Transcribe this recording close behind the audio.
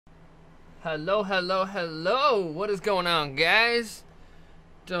Hello, hello, hello. What is going on, guys?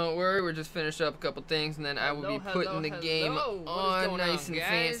 Don't worry, we're just finishing up a couple things, and then I will be putting the game on nice and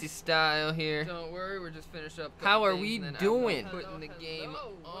fancy style here. Don't worry, we're just finishing up. How are we doing? Putting the game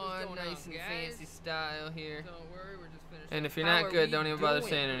on nice and fancy style here. Don't worry, we're just finishing. And if you're not good, don't even bother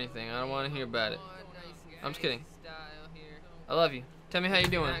saying anything. I don't want to hear about it. I'm just kidding. I love you. Tell me how you're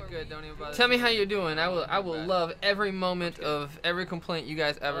doing. Tell me how you're doing. I will love every moment of every complaint you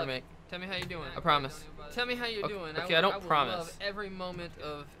guys ever make. Tell me how you're doing. I promise. Tell me how you're doing. Okay, I don't promise. Love every moment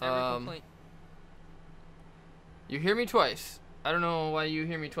of every complaint. You hear me twice. I don't know why you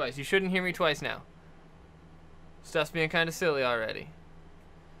hear me twice. You shouldn't hear me twice now. Stuff's being kind of silly already.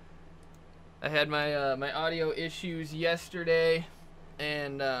 I had my my audio issues yesterday,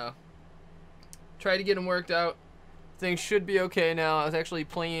 and tried to get them worked out. Things should be okay now. I was actually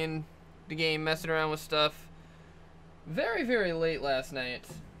playing the game, messing around with stuff very, very late last night.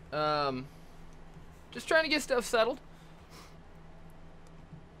 Just trying to get stuff settled.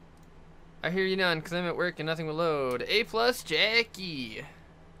 I hear you none, because I'm at work and nothing will load. A+ Jackie.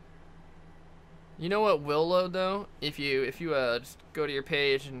 You know what will load though? If you just go to your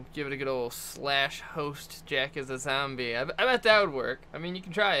page and give it a good old /host Jack is a zombie. I bet that would work. I mean, you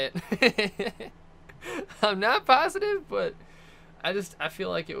can try it. I'm not positive, but I feel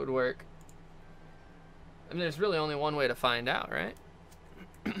like it would work. I mean, there's really only one way to find out, right?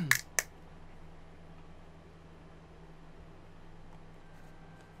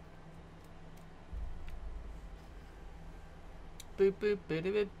 Boop boop boop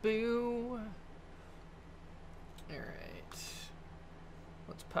boop boo. All right,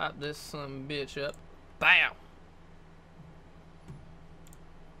 let's pop this some bitch up. Bow.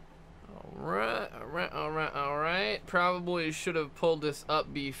 All right. Probably should have pulled this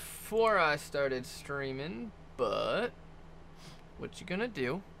up before I started streaming, but what you gonna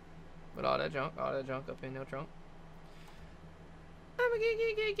do with all that junk up in your trunk? I'm gonna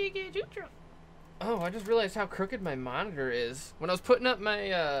get you drunk. Oh, I just realized how crooked my monitor is. When I was putting up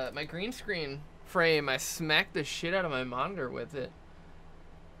my my green screen frame, I smacked the shit out of my monitor with it.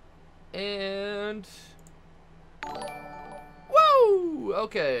 And whoa!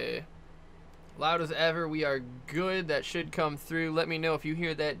 Okay. Loud as ever, we are good. That should come through. Let me know if you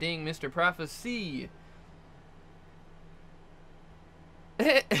hear that ding, Mr. Prophecy.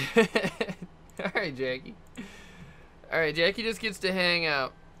 Alright, Jackie. Alright, Jackie just gets to hang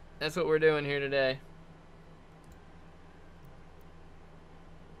out. That's what we're doing here today.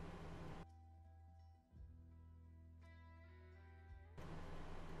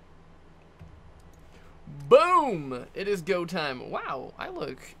 Boom! It is go time. Wow, I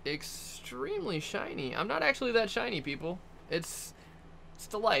look extremely shiny. I'm not actually that shiny, people. It's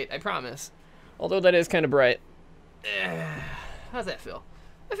the light, I promise. Although that is kind of bright. How's that feel?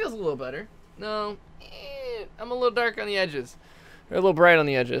 That feels a little better. No, I'm a little dark on the edges. Or a little bright on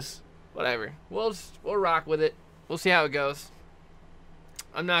the edges. Whatever. We'll rock with it. We'll see how it goes.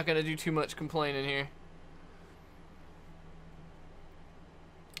 I'm not gonna do too much complaining here.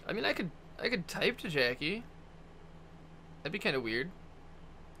 I mean, I could type to Jackie. That'd be kind of weird.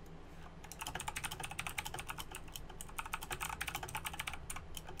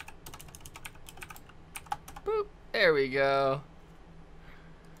 Boop. There we go.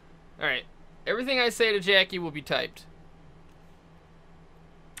 Alright. Everything I say to Jackie will be typed.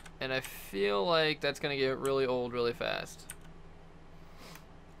 And I feel like that's going to get really old really fast.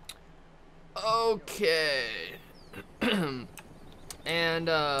 Okay. And,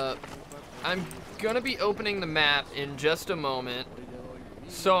 I'm going to be opening the map in just a moment.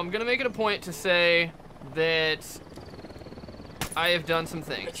 So I'm going to make it a point to say that I have done some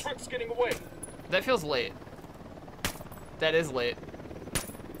things. The truck's getting away. That feels late. That is late.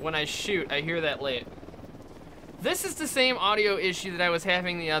 When I shoot, I hear that late. This is the same audio issue that I was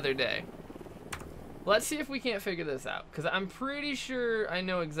having the other day. Let's see if we can't figure this out, because I'm pretty sure I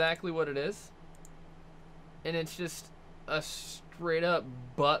know exactly what it is. And it's just a straight up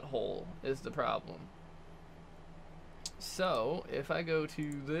butthole is the problem. So, if I go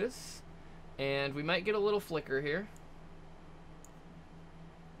to this, and we might get a little flicker here.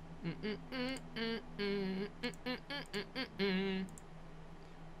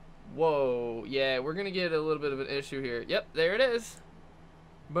 Whoa, yeah, we're gonna get a little bit of an issue here. Yep, there it is.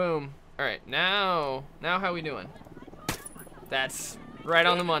 Boom. All right, now how we doing? That's right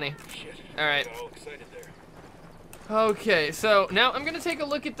on the money. All right. Okay, so now I'm gonna take a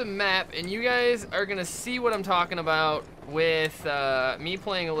look at the map, and you guys are gonna see what I'm talking about with me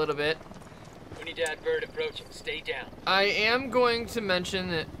playing a little bit. Unidad bird approaching. Stay down. I am going to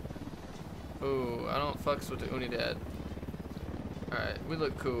mention that. Ooh, I don't fucks with the Unidad. All right, we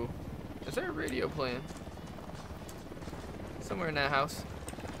look cool. Is there a radio playing? Somewhere in that house.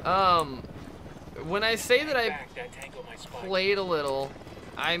 When I say that I played a little,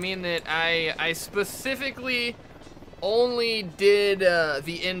 I mean that I specifically only did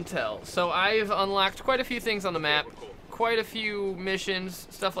the intel. So I've unlocked quite a few things on the map, quite a few missions,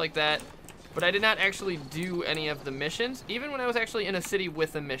 stuff like that. But I did not actually do any of the missions, even when I was actually in a city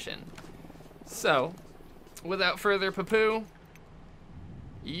with a mission. So, without further poo-poo,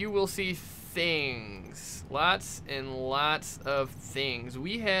 you will see things. Lots and lots of things.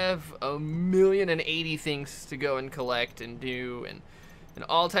 We have 1,080,000 things to go and collect and do, and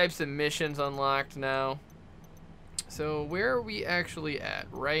all types of missions unlocked now. So where are we actually at?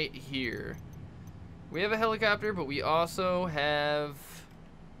 Right here. We have a helicopter, but we also have...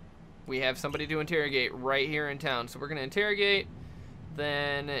 We have somebody to interrogate right here in town. So we're going to interrogate.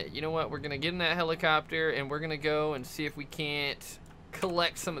 Then, you know what? We're going to get in that helicopter, and we're going to go and see if we can't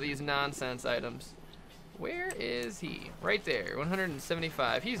collect some of these nonsense items. Where is he? Right there,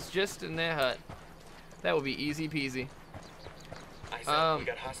 175. He's just in that hut. That will be easy peasy. We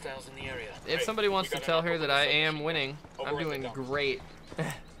got hostiles in the area. If somebody wants to tell her that I am winning, I'm doing great.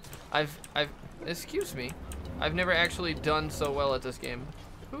 Excuse me. I've never actually done so well at this game.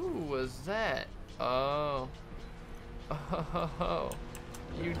 Who was that? Oh. Oh,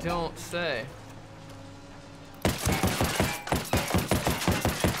 you don't say.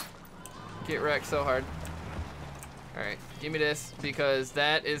 Get wrecked so hard. Alright, give me this, because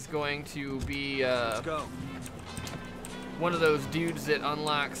that is going to be one of those dudes that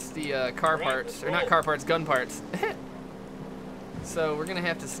unlocks the car parts, or not car parts, gun parts. So we're gonna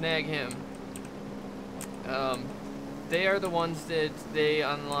have to snag him. They are the ones that they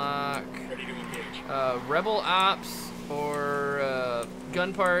unlock rebel ops, or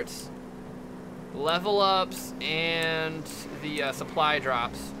gun parts, level ups, and the supply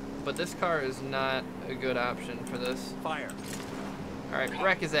drops. But this car is not a good option for this. Fire. Alright,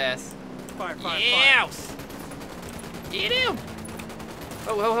 wreck his ass. Fire, fire, yes! fire. Get him!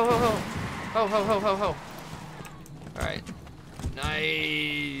 Oh, ho, ho, ho, ho. Ho, ho, ho, ho, ho. Alright.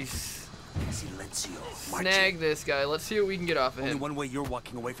 Nice. Snag this guy. Let's see what we can get off of him. Only one way you're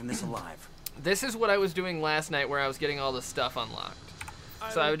walking away from this alive. This is what I was doing last night, where I was getting all the stuff unlocked.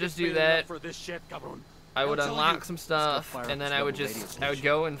 So I would just do that. I would unlock some stuff, and then I would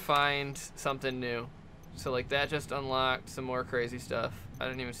go and find something new. So like that just unlocked some more crazy stuff. I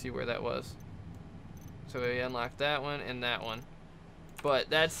didn't even see where that was. So we unlocked that one and that one. But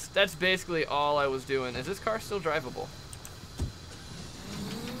that's basically all I was doing. Is this car still drivable?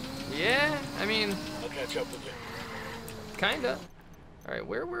 Yeah, I mean, I'll catch up with you. Kinda. Alright,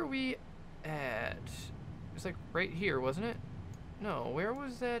 where were we at? It was like right here, wasn't it? No, where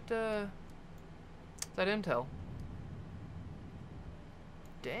was that intel?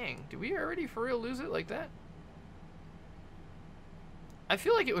 Dang, did we already for real lose it like that? I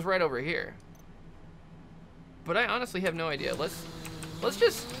feel like it was right over here. But I honestly have no idea. Let's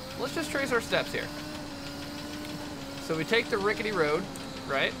just trace our steps here. So we take the rickety road,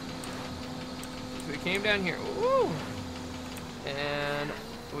 right? So we came down here. Ooh! And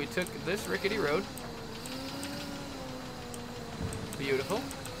we took this rickety road. Beautiful.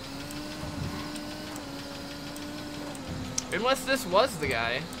 Unless this was the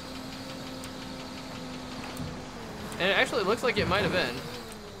guy. And it actually looks like it might have been.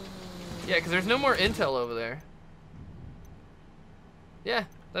 Yeah, because there's no more intel over there. Yeah,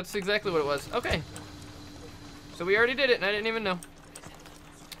 that's exactly what it was. Okay. So we already did it, and I didn't even know.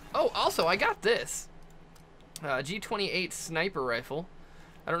 Oh, also, I got this. G28 sniper rifle.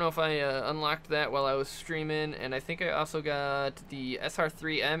 I don't know if I unlocked that while I was streaming, and I think I also got the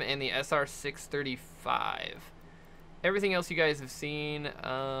SR3M and the SR635. Everything else you guys have seen,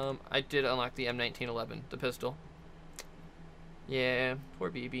 I did unlock the M1911, the pistol. Yeah, poor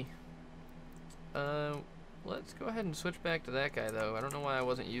BB. Let's go ahead and switch back to that guy, though. I don't know why I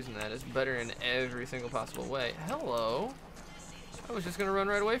wasn't using that. It's better in every single possible way. Hello. I was just going to run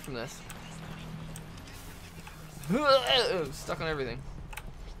right away from this. Stuck on everything.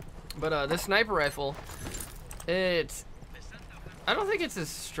 But this sniper rifle, I don't think it's as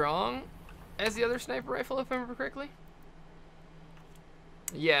strong as the other sniper rifle, if I remember correctly.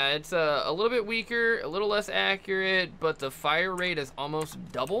 Yeah, it's a little bit weaker, a little less accurate, but the fire rate is almost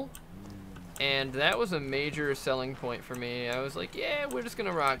double. And that was a major selling point for me. I was like, yeah, we're just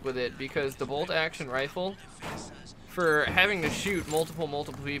gonna rock with it, because the bolt action rifle, for having to shoot multiple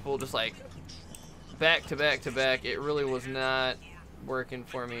people just like back to back to back, it really was not working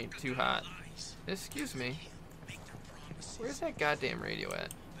for me too hot. Excuse me. Where's that goddamn radio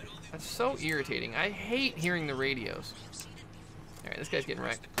at? That's so irritating. I hate hearing the radios. Alright, this guy's getting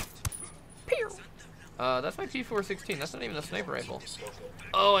wrecked. That's my P416. That's not even a sniper rifle.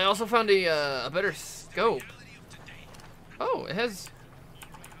 Oh, I also found a better scope. Oh, it has...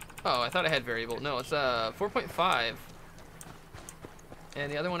 Oh, I thought it had variable. No, it's 4.5.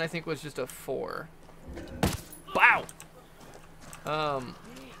 And the other one I think was just a 4. Wow!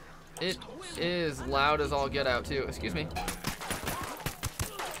 It is loud as all get out too. Excuse me.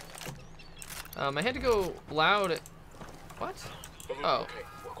 I had to go loud. What? Oh,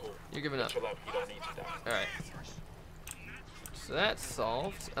 you're giving up. All right. So that's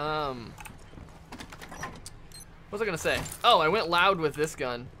solved. What was I gonna say? Oh, I went loud with this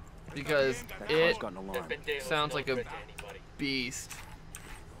gun because it sounds like a beast.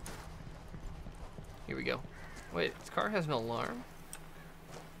 Here we go. Wait, this car has an alarm?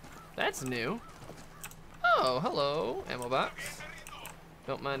 That's new. Oh, hello, ammo box.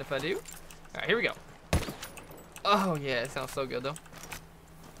 Don't mind if I do. All right, here we go. Oh yeah, it sounds so good though.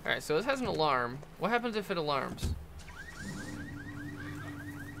 All right, so this has an alarm. What happens if it alarms?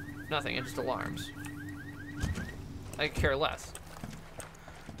 Nothing, it just alarms. I care less.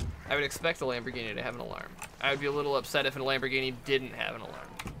 I would expect a Lamborghini to have an alarm. I would be a little upset if a Lamborghini didn't have an alarm.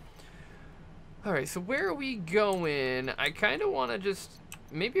 All right, so where are we going? I kind of want to just,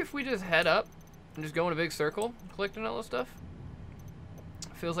 maybe if we just head up and just go in a big circle, collecting all this stuff.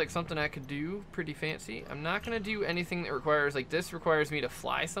 Feels like something I could do pretty fancy. I'm not gonna do anything that requires, like this requires me to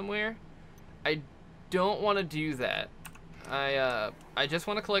fly somewhere. I don't want to do that. I just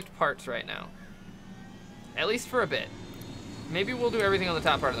want to collect parts right now. At least for a bit. Maybe we'll do everything on the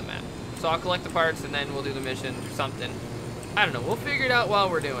top part of the map. So I'll collect the parts and then we'll do the mission or something. I don't know, we'll figure it out while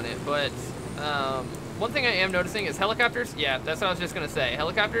we're doing it, but one thing I am noticing is helicopters. Yeah, that's what I was just gonna say.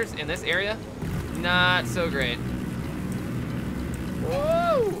 Helicopters in this area, not so great.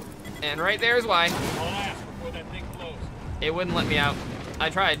 Whoa! And right there is why. It wouldn't let me out. I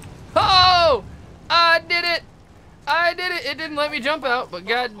tried. Oh! I did it! I did it! It didn't let me jump out, but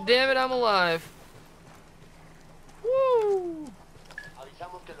god damn it, I'm alive. Woo!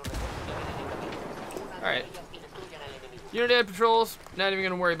 Alright. Unidad patrols, not even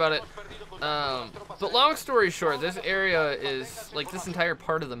gonna worry about it. But long story short, this area is, like, this entire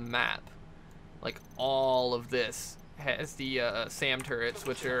part of the map, like all of this, has the SAM turrets,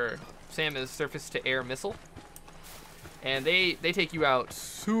 which are, SAM is surface to air missile, and they take you out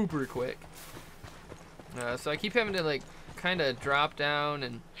super quick. So I keep having to, like, kind of drop down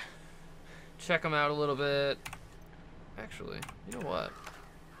and check them out a little bit. Actually, you know what?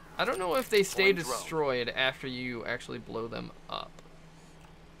 I don't know if they stay destroyed after you actually blow them up.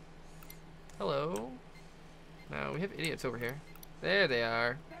 Hello. No, we have idiots over here. There they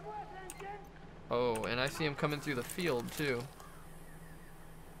are. Oh, and I see them coming through the field too.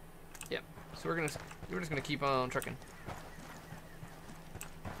 Yep. So we're just gonna keep on trucking.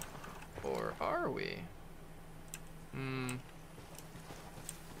 Or are we?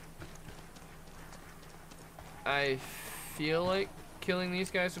 I feel like killing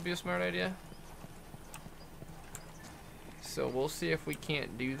these guys would be a smart idea. So we'll see if we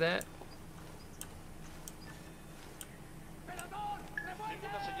can't do that.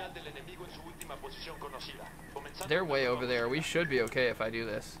 They're way over there. We should be okay if I do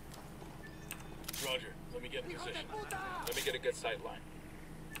this. Roger. Let me get in position. Let me get a good sight line.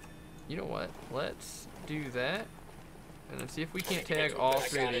 You know what? Let's do that. And then see if we can't tag all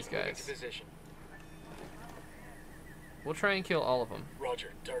three of these guys. We'll try and kill all of them.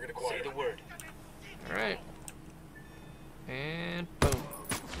 Roger. Target acquired. Say the word. Alright. And boom.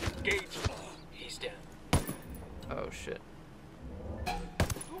 Gage. He's down. Oh shit.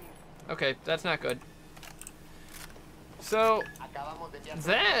 Okay, that's not good. So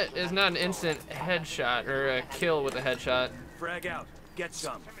that is not an instant headshot or a kill with a headshot. Frag out. Get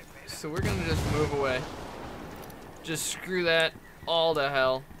some. So we're gonna just move away. Just screw that all to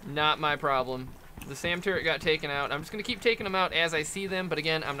hell. Not my problem. The SAM turret got taken out. I'm just gonna keep taking them out as I see them, but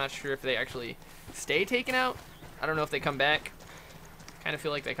again, I'm not sure if they actually stay taken out. I don't know if they come back. Kind of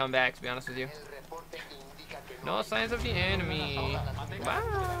feel like they come back, to be honest with you. No signs of the enemy. Bye.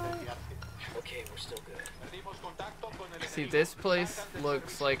 Okay, we're still good. See, this place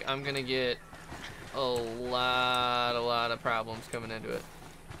looks like I'm gonna get a lot of problems coming into it.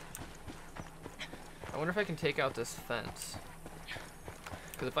 I wonder if I can take out this fence.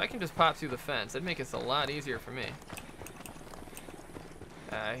 Because if I can just pop through the fence, that'd make it a lot easier for me.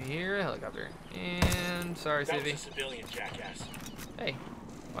 I hear a helicopter. And sorry, Civvy. Civilian jackass. Hey,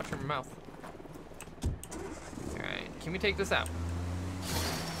 watch your mouth. Alright, can we take this out?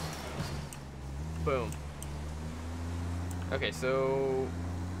 Boom. Okay, so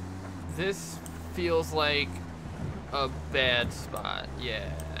this feels like a bad spot. Yeah.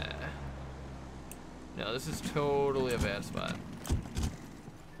 No, this is totally a bad spot.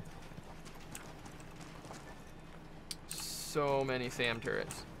 So many SAM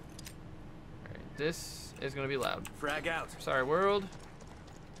turrets. Alright, this is gonna be loud. Frag out. Sorry, world.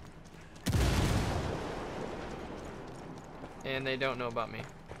 And they don't know about me.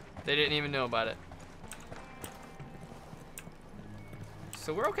 They didn't even know about it.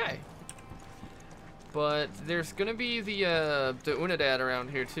 So we're okay. But there's gonna be the Unidad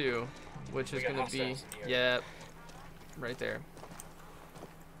around here too, which is gonna be, yeah, right there.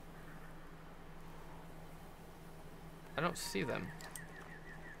 I don't see them.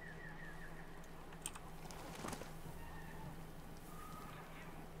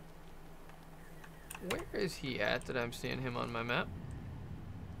 Where is he at that I'm seeing him on my map?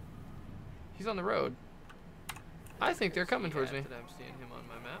 He's on the road. I think they're coming towards me. I'm seeing him on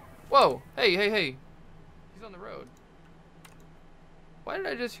my map. Whoa! Hey, hey, hey! He's on the road. Why did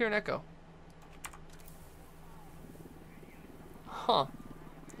I just hear an echo? Huh.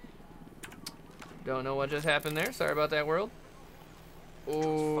 Don't know what just happened there. Sorry about that, world.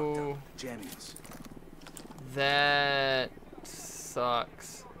 Oh. That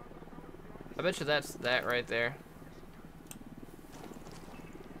sucks. I bet you that's that right there.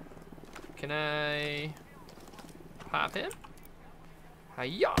 Can I pop him?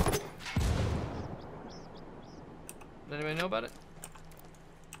 Hiya! Does anybody know about it?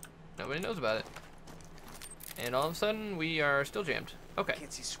 Nobody knows about it. And all of a sudden, we are still jammed. Okay.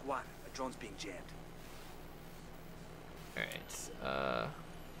 Can't see squat. A drone's being jammed. Alright.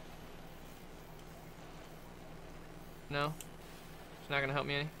 No? It's not gonna help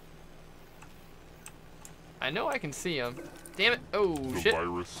me any? I know I can see him. Damn it. Oh, shit.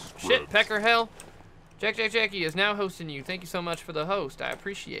 Shit, Pecker Hell. Jackie is now hosting you. Thank you so much for the host. I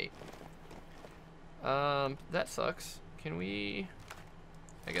appreciate. That sucks. Can we,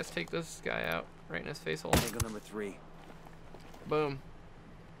 I guess, take this guy out right in his face hole? Angle number 3. Boom.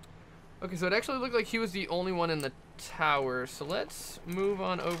 Okay, so it actually looked like he was the only one in the tower. So let's move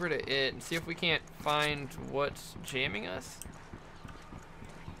on over to it and see if we can't find what's jamming us.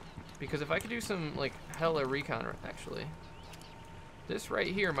 Because if I could do some, like, hella recon, actually, this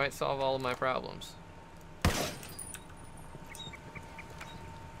right here might solve all of my problems. Let's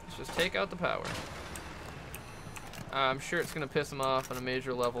just take out the power. I'm sure it's going to piss him off on a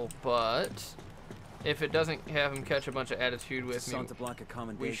major level, but if it doesn't have him catch a bunch of attitude with me,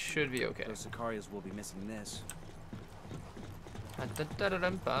 we should be okay. Those Sicarios will be missing this.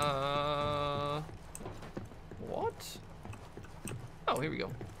 What? Oh, here we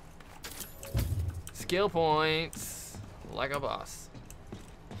go. Skill points, like a boss.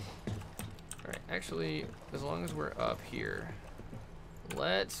 Alright, actually, as long as we're up here,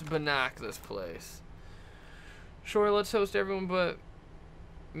 let's binoc this place. Sure, let's host everyone but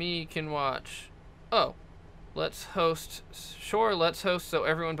me can watch. Oh, let's host. Sure, let's host so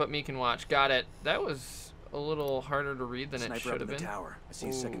everyone but me can watch. Got it. That was a little harder to read than it should have been. Tower. I see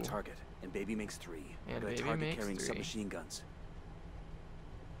a second target, and baby makes 3. And baby baby makes carrying 3. Submachine guns.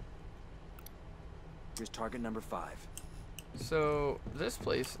 Here's target number 5. So this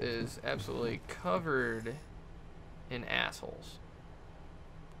place is absolutely covered in assholes.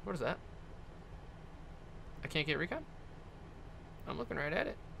 What is that? I can't get recon? I'm looking right at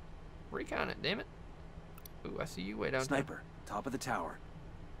it. Recon it, damn it. Ooh, I see you way down. Sniper, top of the tower.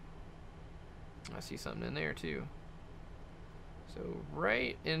 I see something in there too. So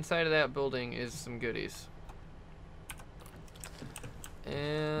right inside of that building is some goodies.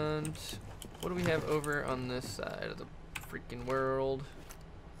 And what do we have over on this side of the freaking world?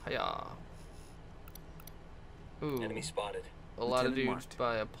 Hiya. Ooh. Enemy spotted. A lot of dudes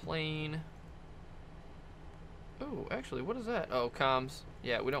by a plane. Ooh, actually, what is that? Oh, comms.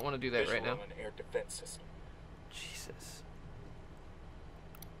 Yeah, we don't want to do that right now. An air defense system. Jesus.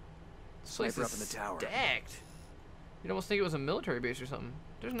 This place Sniper is up in the tower. Stacked. You'd almost think it was a military base or something.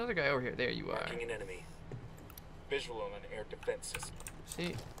 There's another guy over here. There you are. Marking an enemy. Visual on an air defense system.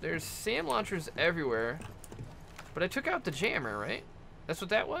 See, there's SAM launchers everywhere. But I took out the jammer, right? That's what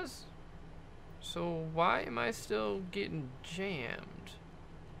that was? So why am I still getting jammed?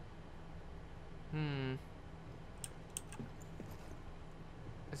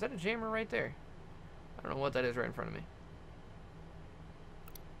 Is that a jammer right there? I don't know what that is right in front of me.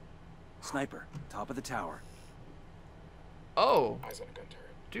 Sniper, top of the tower. Oh. Eyes on a gun turret.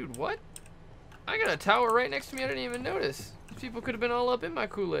 Dude, what? I got a tower right next to me. I didn't even notice. These people could have been all up in my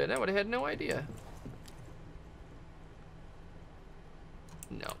Kool-Aid. I would have had no idea.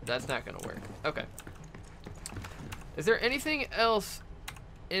 No, that's not going to work. Okay. Is there anything else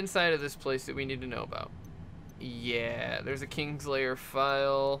inside of this place that we need to know about? Yeah, there's a Kingslayer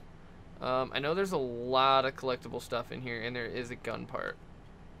file. I know there's a lot of collectible stuff in here, and there is a gun part.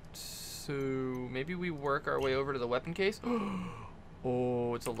 So maybe we work our way over to the weapon case.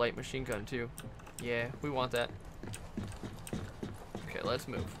 Oh, it's a light machine gun too. Yeah, we want that. Okay, let's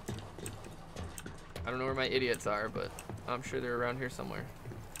move. I don't know where my idiots are, but I'm sure they're around here somewhere.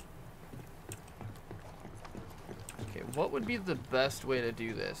 Okay, what would be the best way to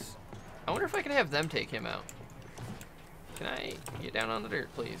do this? I wonder if I can have them take him out. Can I get down on the dirt,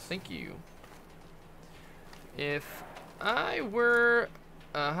 please? Thank you. If I were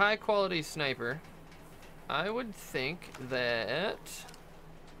a high-quality sniper, I would think that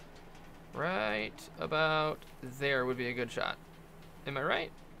right about there would be a good shot. Am I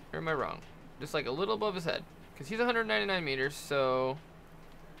right or am I wrong? Just like a little above his head, because he's 199 meters, so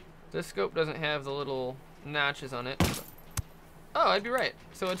this scope doesn't have the little notches on it. Oh, I'd be right.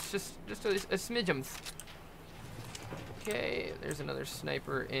 So it's just a smidgems. Okay, there's another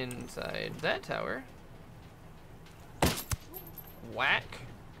sniper inside that tower. Whack.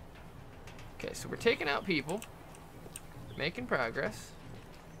 Okay, so we're taking out people. Making progress.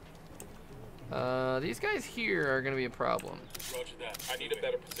 These guys here are gonna be a problem. Roger that. I need a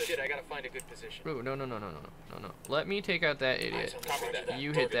better position. Shit, I gotta find a good position. Ooh, no. Let me take out that idiot.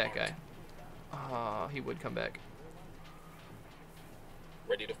 You hit that guy. Oh, he would come back.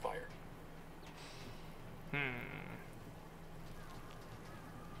 Ready to fire.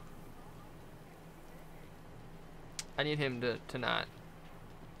 I need him to not.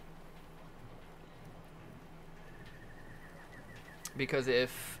 Because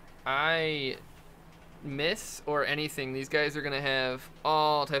if I miss or anything, these guys are gonna have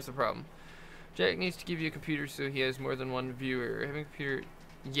all types of problem. Jack needs to give you a computer so he has more than one viewer. Having a computer,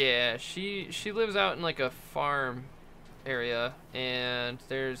 yeah, she lives out in like a farm area, and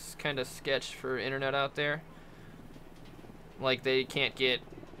there's kind of sketch for internet out there. Like they can't get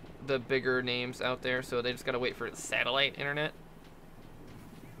the bigger names out there, so they just gotta wait for satellite internet.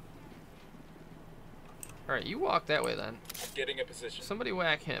 All right, you walk that way then. I'm getting a position. Somebody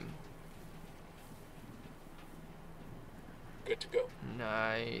whack him. Good to go.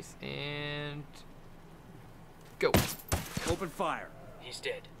 Nice, and go. Open fire. He's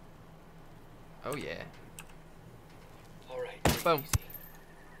dead. Oh yeah. All right. Boom.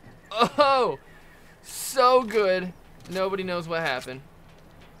 Oh, so good. Nobody knows what happened.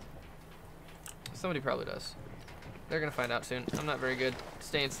 Somebody probably does. They're gonna find out soon. I'm not very good.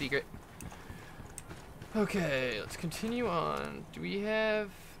 Staying secret. Okay, let's continue on. Do we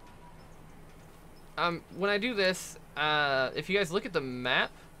have... when I do this, if you guys look at the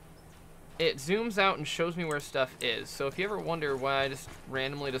map, it zooms out and shows me where stuff is. So if you ever wonder why I just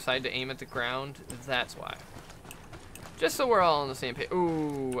randomly decide to aim at the ground, that's why. Just so we're all on the same page.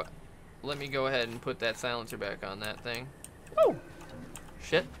 Ooh, let me go ahead and put that silencer back on that thing. Oh,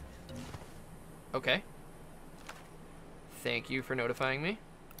 shit. Okay. Thank you for notifying me.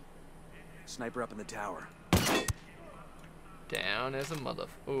 Sniper up in the tower. Down as a mother.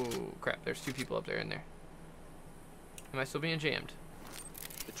 Oh crap! There's two people up there in there. Am I still being jammed?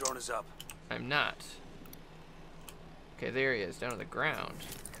 The drone is up. I'm not. Okay, there he is, down to the ground.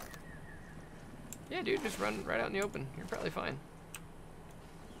 Yeah, dude, just run right out in the open. You're probably fine.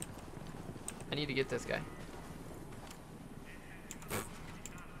 I need to get this guy.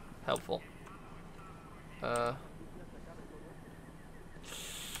 Helpful.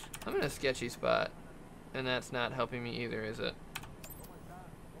 I'm in a sketchy spot, and that's not helping me either, is it?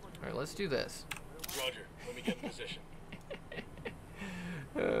 Alright, let's do this. Roger. Let me get in position.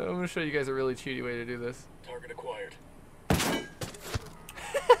 I'm gonna show you guys a really cheaty way to do this. Target acquired.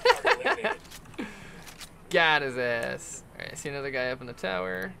 Got his ass. Alright, I see another guy up in the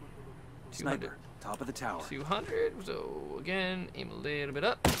tower. 200. Sniper, top of the tower. 200. So again, aim a little bit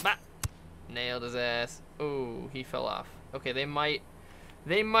up. Bah! Nailed his ass. Oh, he fell off. Okay, they might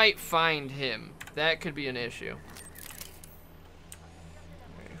find him. That could be an issue.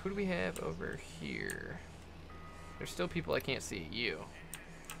 Alright, who do we have over here? There's still people I can't see. You.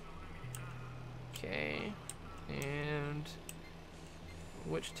 Okay. And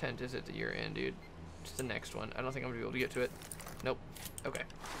which tent is it that you're in, dude? It's the next one. I don't think I'm gonna be able to get to it. Nope. Okay.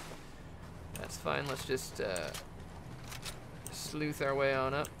 That's fine. Let's just sleuth our way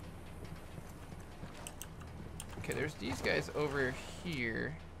on up. Okay, there's these guys over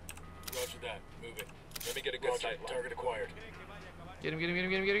here. Roger that. Move it. Let me get a good sight. Target acquired. Get him, get him, get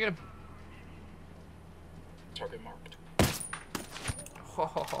him, get him, get him, get him. Target marked. Ho,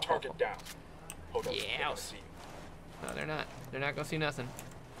 ho, ho, Target ho. down. Hold on. Yeah. See you. No, they're not. They're not gonna see nothing.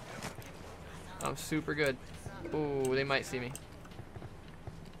 I'm super good. Ooh, they might see me.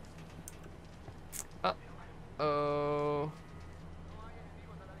 Uh-oh.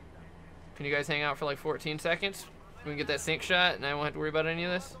 Can you guys hang out for like 14 seconds? We can get that sync shot and I won't have to worry about any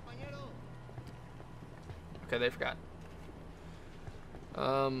of this. Okay, they forgot.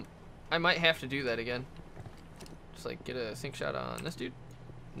 I might have to do that again. Just like get a sync shot on this dude.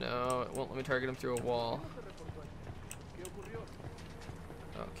 No, it won't let me target him through a wall.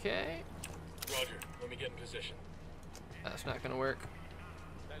 Okay. Roger, let me get in position. That's not gonna work.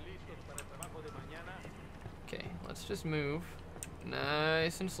 Okay, let's just move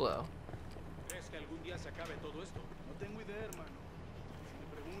nice and slow.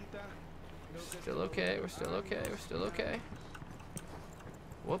 Still okay, we're still okay, we're still okay.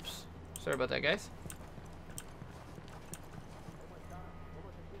 Whoops. Sorry about that, guys.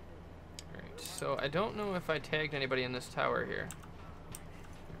 Alright, so I don't know if I tagged anybody in this tower here.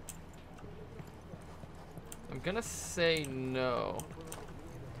 I'm gonna say no,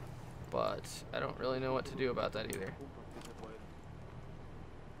 but I don't really know what to do about that either.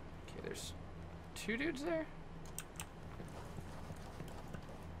 Okay, there's 2 dudes there?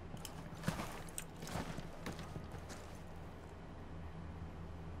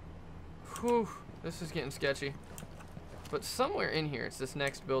 Whew, this is getting sketchy. But somewhere in here, it's this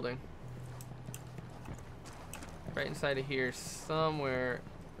next building. Right inside of here, somewhere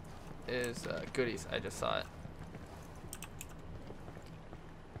is goodies. I just saw it.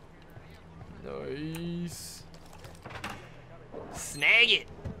 Nice. Snag it.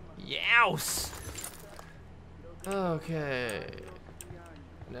 Youse. Okay.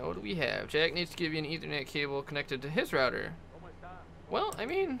 Now what do we have? Jack needs to give you an Ethernet cable connected to his router. Well, I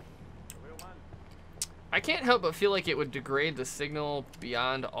mean, I can't help but feel like it would degrade the signal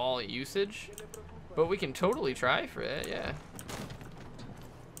beyond all usage, but we can totally try for it, yeah.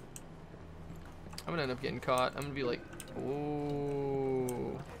 I'm gonna end up getting caught. I'm gonna be like,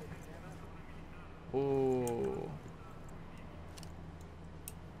 ooh. Ooh.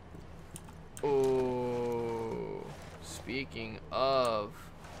 Ooh. Speaking of.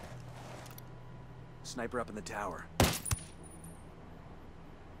 Sniper up in the tower.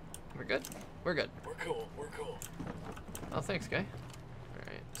 We're good? We're good. We're cool, we're cool. Oh, thanks, guy.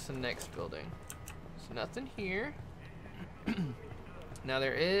 Alright, it's the next building. There's nothing here. Now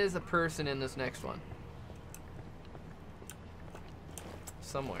there is a person in this next one.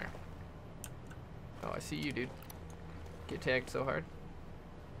 Somewhere. Oh, I see you, dude. Get tagged so hard.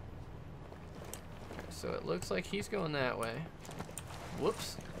 Okay, so it looks like he's going that way.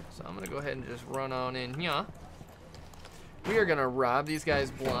 Whoops. So I'm gonna go ahead and just run on in here. We are gonna rob these guys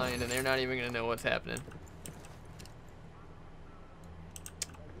blind and they're not even gonna know what's happening.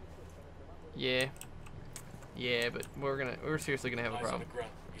 Yeah. Yeah, but we're seriously gonna have a problem.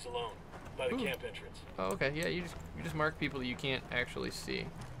 He's alone. By the camp entrance. Oh, okay. Yeah, you just mark people that you can't actually see.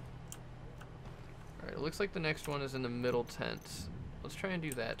 Alright, it looks like the next one is in the middle tent. Let's try and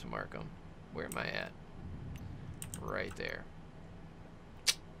do that to mark them. Where am I at? Right there.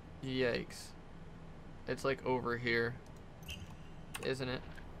 Yikes. It's like over here. Isn't it?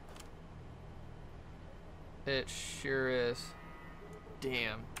 It sure is.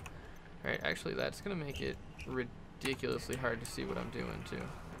 Damn. Alright, actually that's gonna make it ridiculously hard to see what I'm doing too.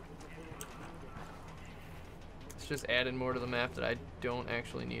 It's just adding more to the map that I don't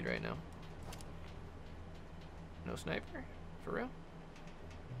actually need right now. No sniper? For real?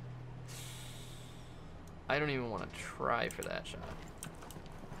 I don't even want to try for that shot.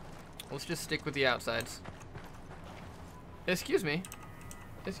 Let's just stick with the outsides. Excuse me.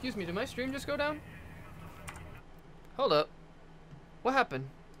 Excuse me, did my stream just go down? Hold up. What happened?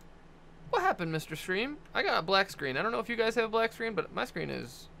 What happened, Mr. Stream? I got a black screen. I don't know if you guys have a black screen, but my screen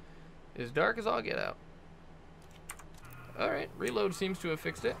is dark as all get out. Alright, reload seems to have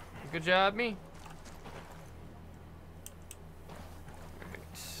fixed it. Good job, me.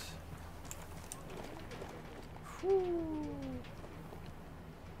 Whew.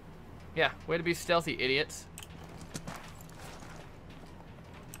 Yeah, way to be stealthy, idiots.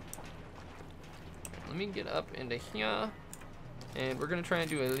 Let me get up into here. And we're gonna try and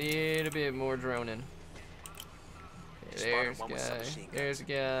do a little bit more droning. Okay, there's a guy. There's a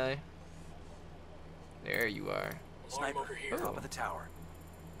guy. There you are. Sniper over here. Top of the tower.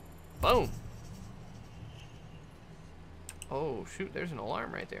 Boom. Oh shoot, there's an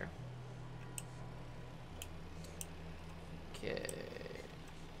alarm right there. Okay.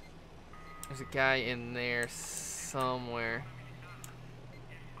 There's a guy in there somewhere.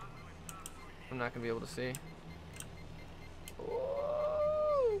 I'm not gonna be able to see.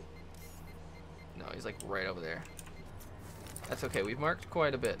 No, he's like right over there. That's okay, we've marked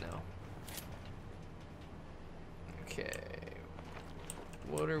quite a bit now. Okay.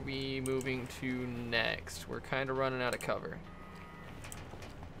 What are we moving to next? We're kind of running out of cover.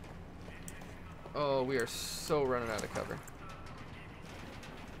 Oh, we are so running out of cover.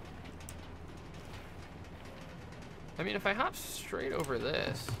 I mean, if I hop straight over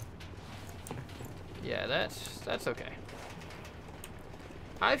this, yeah, that's okay.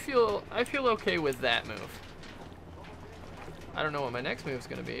 I feel okay with that move. I don't know what my next move is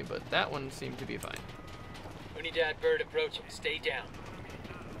gonna be, but that one seemed to be fine. Unidad bird approaching. Stay down.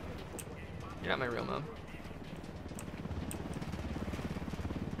 You're not my real mom.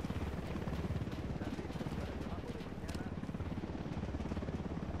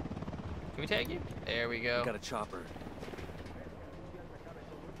 Can we tag you? There we go. Got a chopper.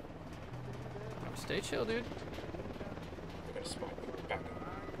 Stay chill, dude. They're gonna spot me. Back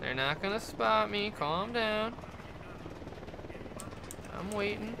up. They're not gonna spot me. Calm down. I'm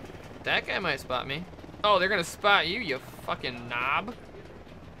waiting. That guy might spot me. Oh, they're gonna spot you, you fucking knob.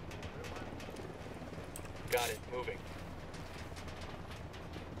 Got it. Moving.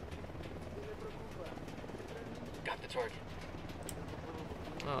 Got the target.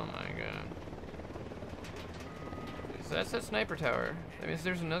 Oh my god. So that's that sniper tower. That means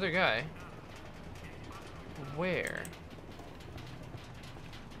there's another guy. Where?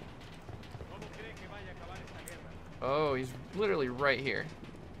 Oh, he's literally right here.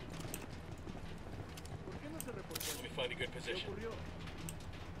 Let me find a good position.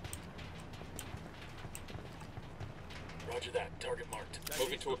 Roger that. Target marked.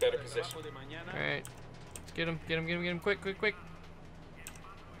 Moving to a better position. Alright. Let's get him, get him, get him, get him. Quick, quick, quick.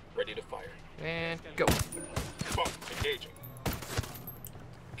 Ready to fire. And go. Bomb. Engaging.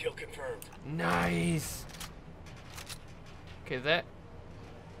 Kill confirmed. Nice. Okay, that.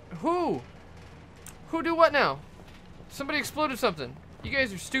 Who? Who do what now? Somebody exploded something. You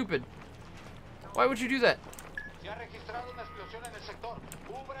guys are stupid. Why would you do that?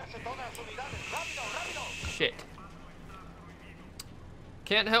 Shit.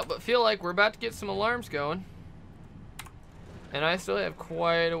 Can't help but feel like we're about to get some alarms going. And I still have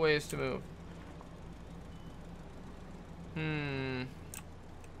quite a ways to move.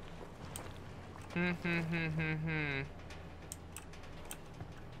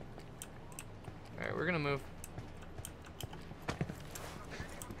 Alright, we're gonna move.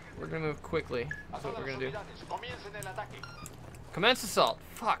 We're gonna move quickly. That's what we're gonna do. Commence assault.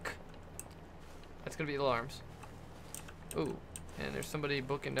 Fuck. That's gonna be alarms. Ooh, and there's somebody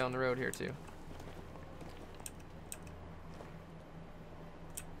booking down the road here too.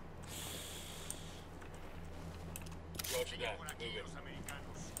 Roger that. Moving.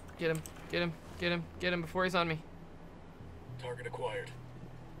 Get him, get him, get him, get him before he's on me. Target acquired.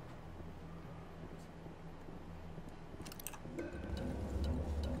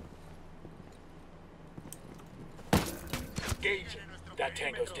 Engage. That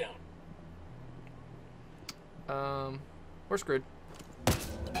tango's down. We're screwed.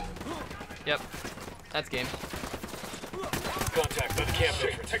 Yep, that's game. Contact with the camp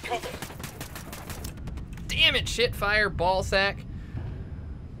entrance. Take cover. Damn it, shit, fire, ball sack.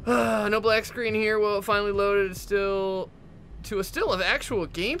 No black screen here. Well, it finally loaded still to a still of actual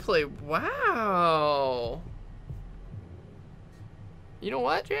gameplay. Wow. You know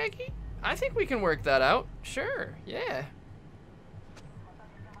what, Jackie? I think we can work that out. Sure, yeah.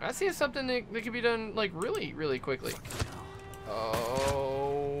 I see something that could be done like really, really quickly.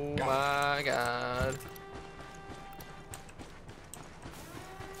 Oh my god.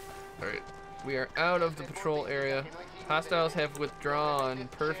 Alright, we are out of the patrol area. Hostiles have withdrawn.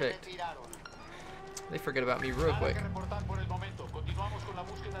 Perfect. They forget about me real quick.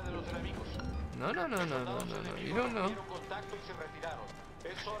 No, no, no, no, no, no, no. You don't know.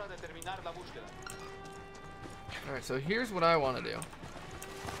 Alright, so here's what I want to do.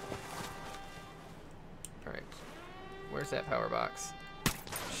 Alright. Where's that power box?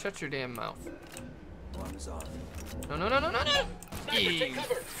 Shut your damn mouth. Alarm is off. No, no, no, no, no, no! You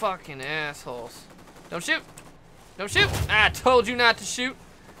fucking assholes. Don't shoot! Don't shoot! I told you not to shoot!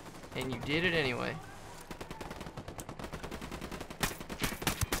 And you did it anyway.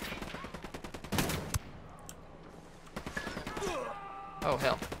 Oh,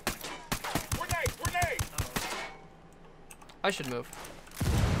 hell. I should move.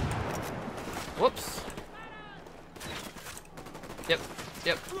 Whoops. Yep,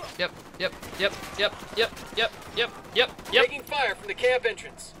 yep, yep, yep, yep, yep, yep, yep, yep, yep, yep. Taking fire from the camp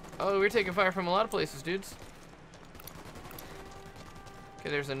entrance. Oh, we're taking fire from a lot of places, dudes. Okay,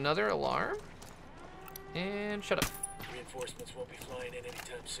 there's another alarm. And shut up. Reinforcements won't be flying in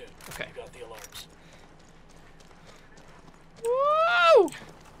anytime soon. Okay. You got the alarms. Woo!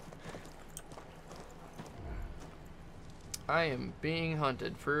 I am being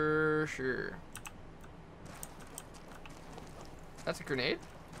hunted for sure. That's a grenade?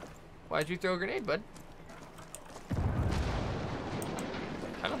 Why'd you throw a grenade, bud?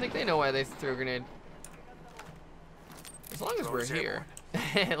 I don't think they know why they threw a grenade. As long as we're here.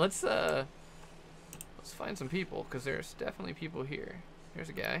 Let's find some people, because there's definitely people here. There's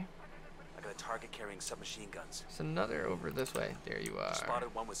a guy. I got a target carrying submachine guns. There's another over this way. There you are.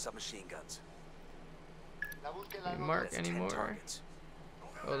 Spotted one with submachine guns. Can you mark That's 10 anymore? targets.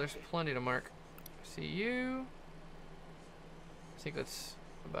 Oh, there's plenty to mark. See you. I think that's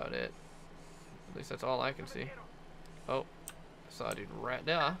about it. At least that's all I can see. Oh, I saw a dude right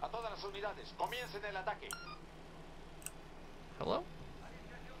there. Hello?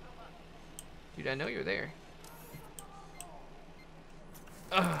 Dude, I know you're there.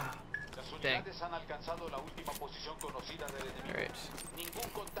 Ugh. Dang. Alright.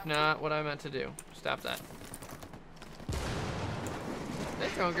 Not what I meant to do. Stop that. They're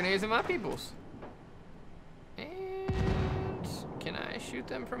throwing grenades at my peoples. And can I shoot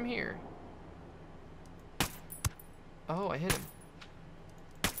them from here? Oh, I hit him.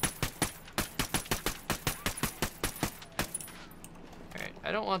 Alright,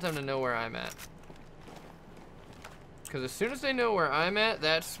 I don't want them to know where I'm at. Because as soon as they know where I'm at,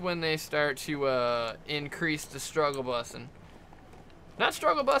 that's when they start to increase the struggle bussing. Not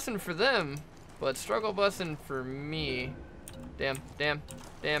struggle bussing for them, but struggle bussing for me. Damn, damn,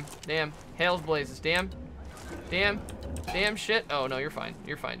 damn, damn. Hails blazes, damn. Damn, damn shit. Oh, no, you're fine.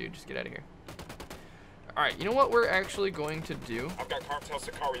 You're fine, dude. Just get out of here. Alright, you know what we're actually going to do? I've got cartel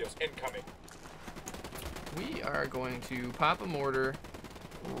sicarios incoming. We are going to pop a mortar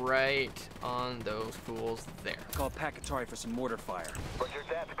right on those fools there. Call Pacatari for some mortar fire.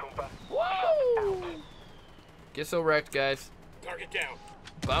 Whoa! Get so wrecked, guys. Target down.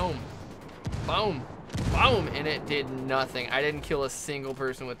 Boom. Boom. Boom. And it did nothing. I didn't kill a single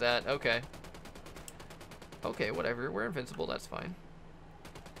person with that. Okay. Okay, whatever. We're invincible. That's fine.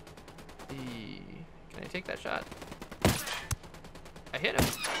 Can I take that shot? I hit him.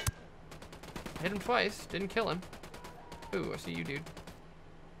 I hit him twice. Didn't kill him. Ooh, I see you, dude.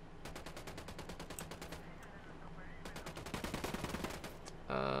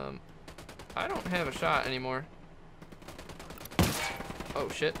 I don't have a shot anymore. Oh,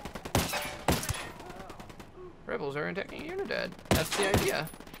 shit. Rebels are attacking Unidad. That's the idea.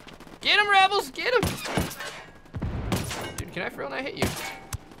 Get him, Rebels! Get him! Dude, can I throw and I hit you?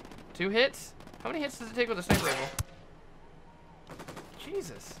 2 hits? How many hits does it take with a sniper rifle?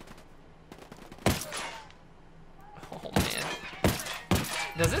 Jesus. Oh, man.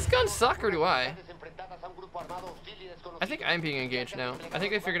 Does this gun suck or do I? I think I'm being engaged now. I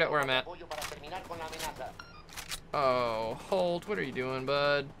think they figured out where I'm at. Oh, Holt, what are you doing,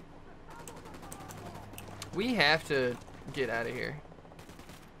 bud? We have to get out of here.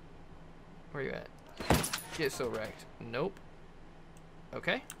 Where are you at? Get so wrecked. Nope.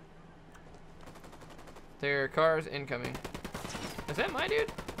 Okay. There are cars incoming. Is that my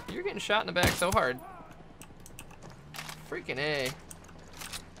dude? You're getting shot in the back so hard. Freaking A.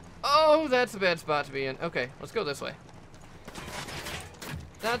 Oh, that's a bad spot to be in. Okay, let's go this way.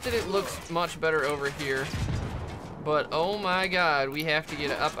 Not that it looks much better over here, but oh my god, we have to get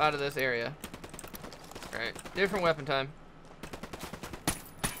up out of this area. Alright, different weapon time.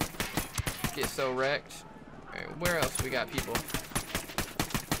 Get so wrecked. Alright, where else we got people?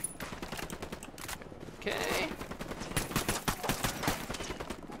 Okay.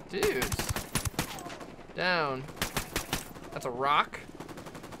 Dudes. Down. That's a rock.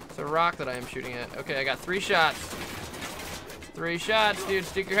 It's a rock that I am shooting at. Okay, I got 3 shots. 3 shots, dude.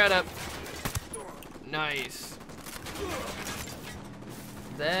 Stick your head up. Nice.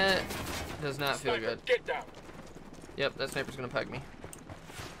 That does not feel good. Get down. Yep, that sniper's gonna peg me.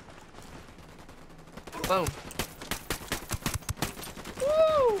 Boom.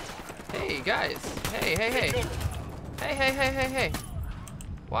 Woo! Hey, guys. Hey, hey, hey. Hey, hey, hey, hey, hey.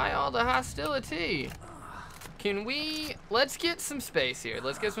 Why all the hostility? Can we... Let's get some space here.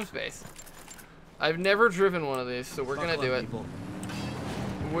 Let's get some space. I've never driven one of these, so we're gonna do it.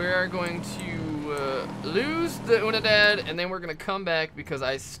 We're going to lose the Unidad, and then we're gonna come back because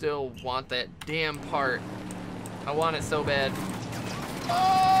I still want that damn part. I want it so bad.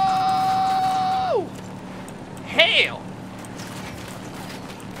 Oh! Hell!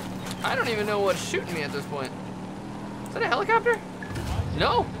 I don't even know what's shooting me at this point. Is that a helicopter?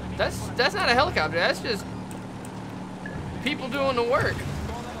 No, that's not a helicopter. That's just people doing the work.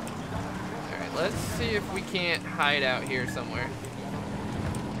 All right, let's see if we can't hide out here somewhere.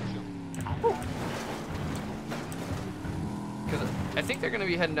 Because I think they're gonna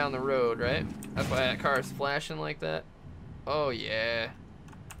be heading down the road, right? That's why that car is flashing like that. Oh yeah.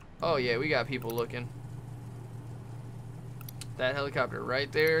 Oh yeah, we got people looking. That helicopter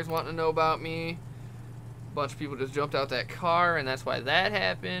right there is wanting to know about me. A bunch of people just jumped out that car, and that's why that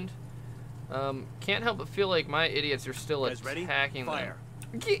happened. Can't help but feel like my idiots are still attacking them.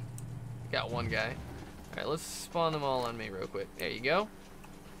 Got one guy. Alright, let's spawn them all on me real quick. There you go.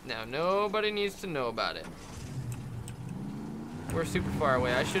 Now, nobody needs to know about it. We're super far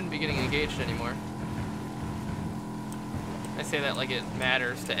away. I shouldn't be getting engaged anymore. I say that like it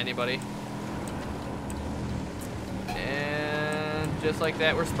matters to anybody. And just like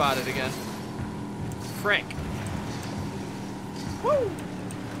that, we're spotted again. Frank. Woo!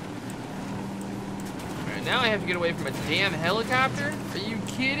 Alright, now I have to get away from a damn helicopter? Are you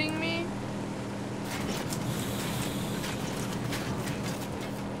kidding me?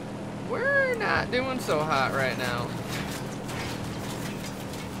 We're not doing so hot right now.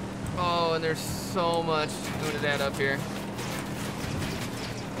 Oh, and there's so much Unidad up here.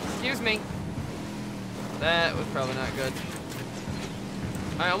 Excuse me. That was probably not good.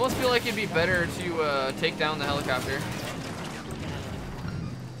 I almost feel like it'd be better to take down the helicopter.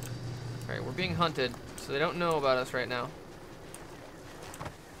 Alright, we're being hunted, so they don't know about us right now.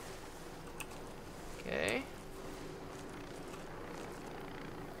 Okay.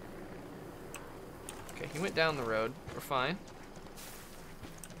 Okay, he went down the road. We're fine.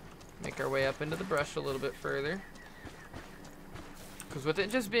 Make our way up into the brush a little bit further. Because with it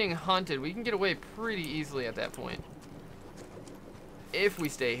just being hunted, we can get away pretty easily at that point. If we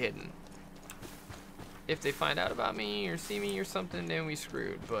stay hidden. If they find out about me or see me or something, then we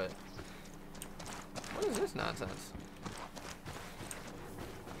screwed. But what is this nonsense?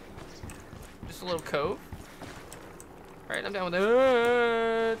 Just a little cove. Alright, I'm down with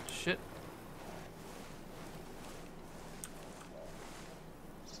that. Shit.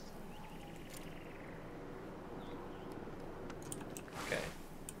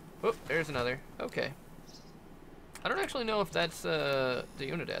 Oh, there's another. Okay. I don't actually know if that's the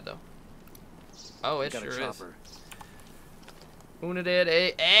Unidad though. Oh, it sure is.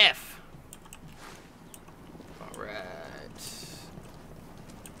 Unidad AF. Alright.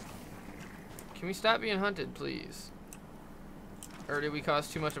 Can we stop being hunted, please? Or did we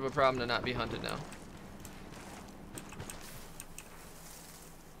cause too much of a problem to not be hunted now?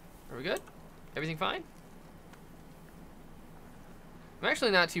 Are we good? Everything fine? I'm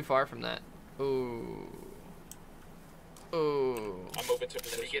actually not too far from that. Ooh. Ooh. I'm moving to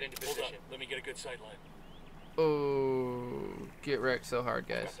position. Let me get into position. Hold on. Let me get a good sight line. Ooh. Get wrecked so hard,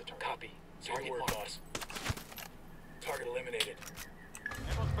 guys. Copy. Target Target boss. Target eliminated.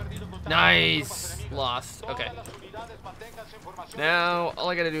 Nice. Lost. Okay. Now, all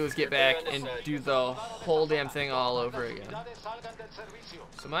I gotta do is get back and do the whole damn thing all over again.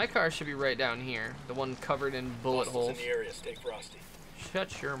 So my car should be right down here. The one covered in bullet holes. In the area. Stay frosty.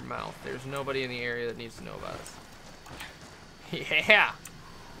 Shut your mouth. There's nobody in the area that needs to know about us. Yeah!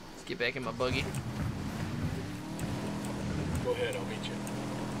 Let's get back in my buggy. Go ahead, I'll meet you.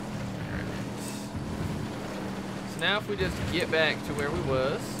 Alright. So now if we just get back to where we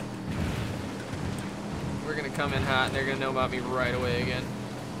was, we're gonna come in hot and they're gonna know about me right away again.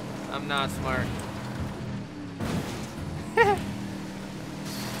 I'm not smart. Alright,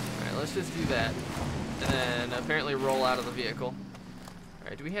 let's just do that. And then apparently roll out of the vehicle.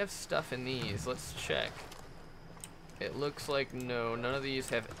 Alright, do we have stuff in these? Let's check. It looks like no, none of these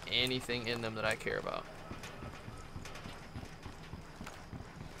have anything in them that I care about.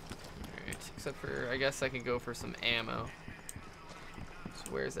 Alright, except for, I guess I can go for some ammo.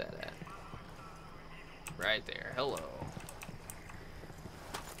 So where's that at? Right there, hello.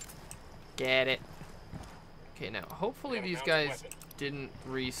 Get it. Okay, now hopefully these guys didn't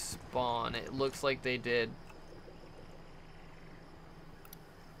respawn. It looks like they did.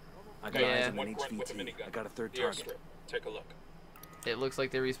 I got eyes on an HVT. I got a third target. Take a look. It looks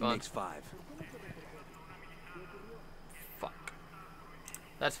like they respawned. Makes 5. Fuck.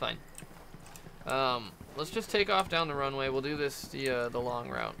 That's fine. Let's just take off down the runway. We'll do this the long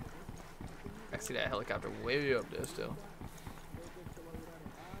route. I see that helicopter way up there still.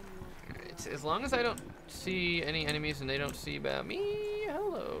 It's, as long as I don't see any enemies and they don't see about me,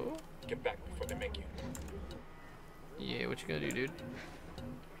 hello. Get back before they make you. Yeah, what you gonna do, dude?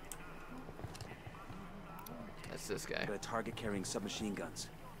 That's this guy. Got a target carrying submachine guns.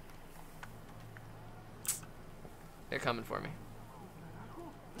 They're coming for me.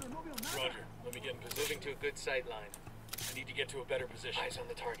 Roger. Let me get in position. Moving to a good sight line. I need to get to a better position. Eyes on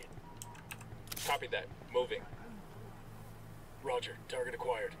the target. Copy that. Moving. Roger. Target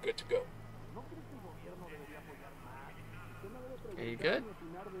acquired. Good to go. Are you good?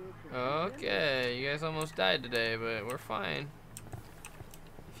 Okay, you guys almost died today, but we're fine.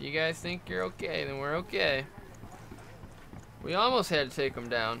 If you guys think you're okay, then we're okay. We almost had to take them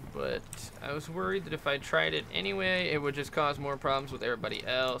down, but I was worried that if I tried it anyway, it would just cause more problems with everybody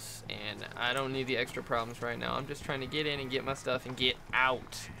else, and I don't need the extra problems right now. I'm just trying to get in and get my stuff and get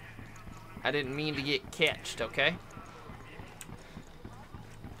out. I didn't mean to get catched, okay?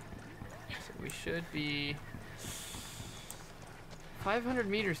 So we should be... 500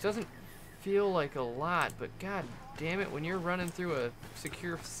 meters doesn't feel like a lot, but god damn it, when you're running through a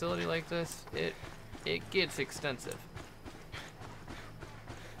secure facility like this, it gets extensive.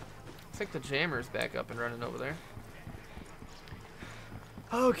 Looks like the jammer's back up and running over there.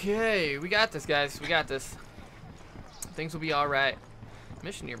 Okay, we got this, guys. We got this. Things will be alright.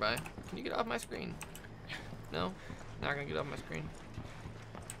 Mission nearby. Can you get off my screen? No? Not gonna get off my screen.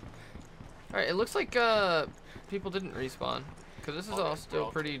 Alright, it looks like people didn't respawn. Because this is all still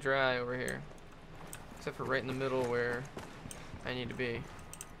pretty dry over here. Except for right in the middle where I need to be.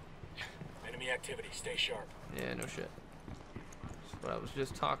 Enemy activity, stay sharp. Yeah, no shit. That's what I was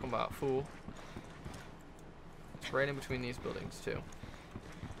just talking about, fool. It's right in between these buildings, too.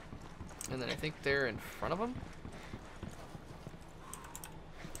 And then I think they're in front of them.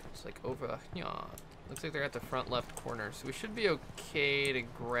 It's like over, yeah. Looks like they're at the front left corner. So we should be okay to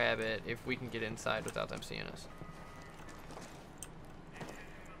grab it if we can get inside without them seeing us.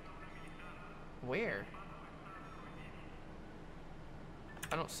 Where?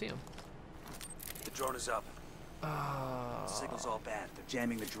 I don't see him. The drone is up. Oh. The signal's all bad. They're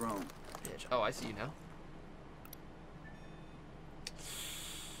jamming the drone. Bitch. Oh, I see you now.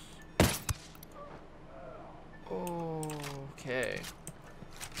 Okay.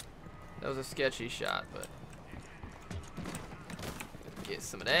 That was a sketchy shot, but get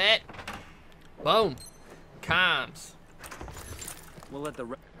some of that. Boom. Comms. We'll let the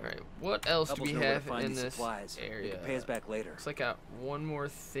Alright, what else do we have in this area? Pay us back later. Looks like I got one more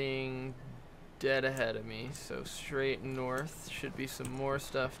thing dead ahead of me, so straight north should be some more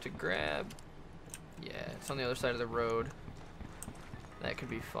stuff to grab. Yeah, it's on the other side of the road. That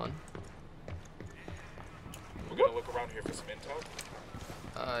could be fun. We're gonna look around here for some intel.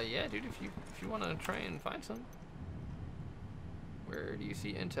 Yeah, dude, if you want to try and find some. Where do you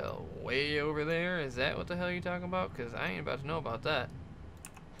see intel? Way over there? Is that what the hell you're talking about? Because I ain't about to know about that.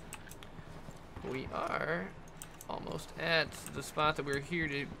 We are almost at the spot that we're here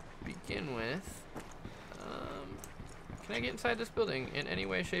to begin with. Can I get inside this building in any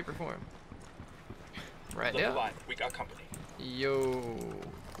way, shape, or form? Right there. We got company. Yo,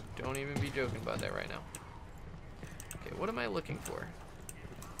 don't even be joking about that right now. Okay, what am I looking for?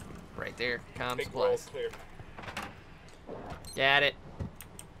 Right there, comm supplies. Clear. Got it.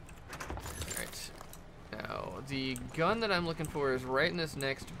 Alright. Now, the gun that I'm looking for is right in this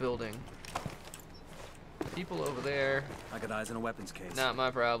next building. People over there. I got eyes on a weapons case. Not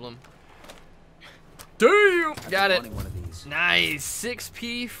my problem. Damn! Got it. One of these. Nice.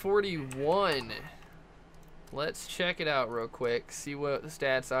 6P41. Let's check it out real quick. See what the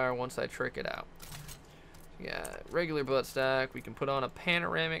stats are once I trick it out. We got regular buttstock. We can put on a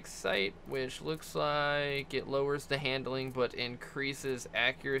panoramic sight, which looks like it lowers the handling but increases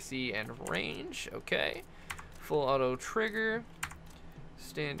accuracy and range. Okay. Full auto trigger.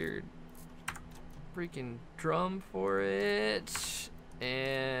 Standard freaking drum for it.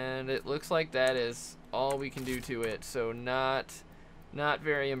 And it looks like that is all we can do to it. So not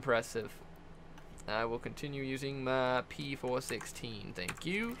very impressive. I will continue using my P416. Thank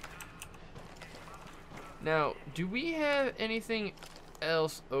you. Now, do we have anything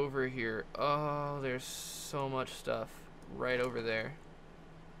else over here? Oh, there's so much stuff right over there.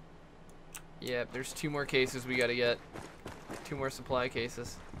 Yep, there's 2 more cases we gotta get. 2 more supply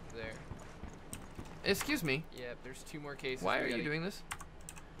cases. There. Excuse me. Yep, there's 2 more cases. Why are you doing this?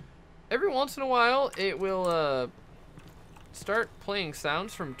 Every once in a while, it will start playing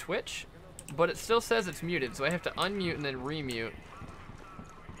sounds from Twitch, but it still says it's muted, so I have to unmute and then remute.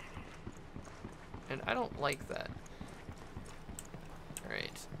 And I don't like that.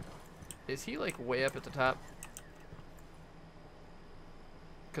 Alright. Is he like way up at the top?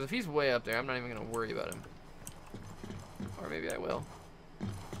 Because if he's way up there, I'm not even going to worry about him. Or maybe I will.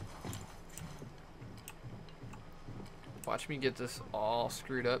 Watch me get this all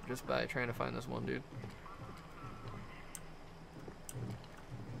screwed up just by trying to find this one dude.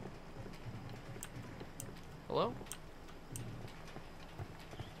 Hello?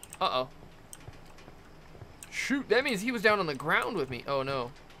 Uh-oh. Shoot, that means he was down on the ground with me. Oh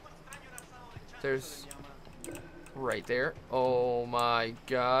no. There's right there. Oh my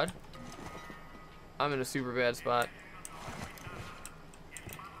god. I'm in a super bad spot.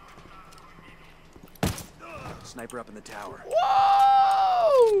 Sniper up in the tower.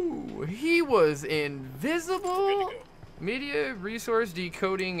 Whoa! He was invisible. Media resource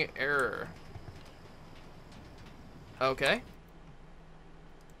decoding error. Okay.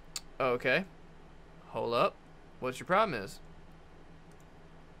 Okay. Hold up. What's your problem is?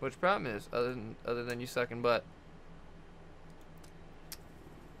 What's your problem is? Other than you sucking butt.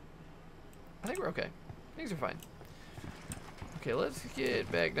 I think we're okay. Things are fine. Okay, let's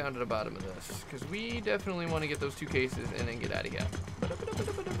get back down to the bottom of this, because we definitely want to get those 2 cases and then get out of here.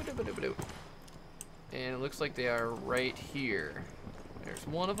 And it looks like they are right here. There's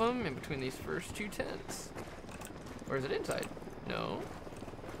one of them in between these first 2 tents. Or is it inside? No.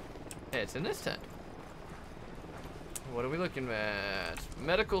 It's in this tent. What are we looking at?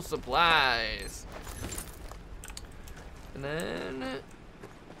 Medical supplies. And then...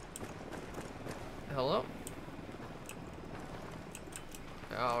 hello?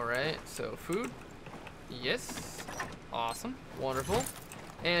 Alright, so food. Yes. Awesome. Wonderful.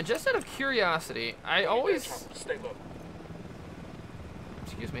 And just out of curiosity, I always... Stay low.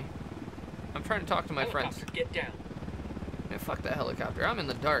 Excuse me. I'm trying to talk to my friends. Get down. Man, fuck that helicopter. I'm in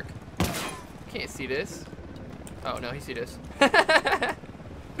the dark. Can't see this. Oh, no, he see this.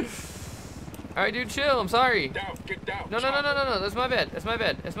 Alright, dude, chill. I'm sorry. Down, get down. No. That's my bed. That's my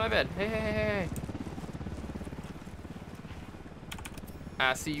bed. That's my bed. Hey.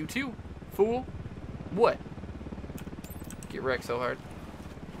 I see you too, fool. What? Get wrecked so hard.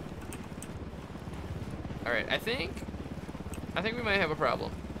 Alright, I think we might have a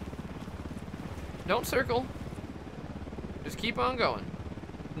problem. Don't circle. Just keep on going.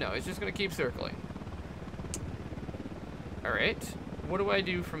 No, it's just gonna keep circling. Alright. What do I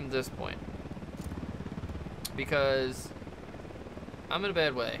do from this point? Because I'm in a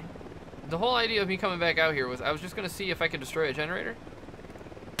bad way. The whole idea of me coming back out here was I was just gonna see if I could destroy a generator.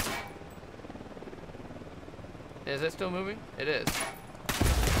 Is it still moving? It is.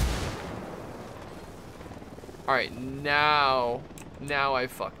 Alright, now I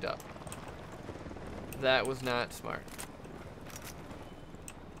fucked up. That was not smart.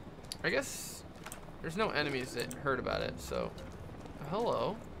 I guess there's no enemies that heard about it, so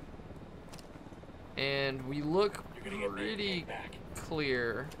hello. And we look pretty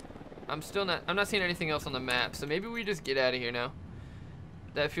clear. I'm not seeing anything else on the map, so maybe we just get out of here now.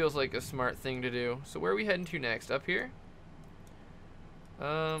 That feels like a smart thing to do. So where are we heading to next? Up here?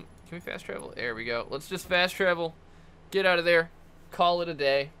 Can we fast travel? There we go. Let's just fast travel. Get out of there. Call it a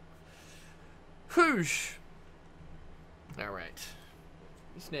day. Whoosh. Alright.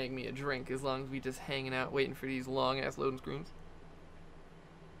 Snag me a drink as long as we just hanging out waiting for these long ass loading screens.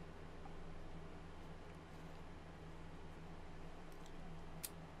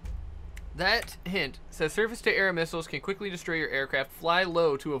 That hint says surface-to-air missiles can quickly destroy your aircraft. Fly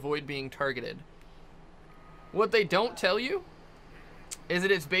low to avoid being targeted. What they don't tell you is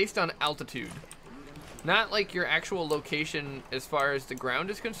that it's based on altitude. Not like your actual location as far as the ground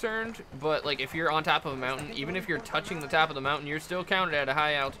is concerned, but like if you're on top of a mountain, even if you're touching the top of the mountain, you're still counted at a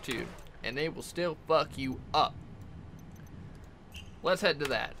high altitude. And they will still fuck you up. Let's head to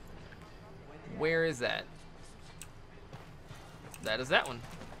that. Where is that? That is that one.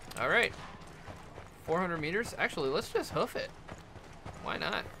 Alright. 400 meters? Actually, let's just hoof it. Why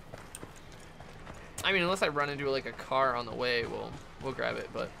not? I mean, unless I run into like a car on the way, we'll grab it,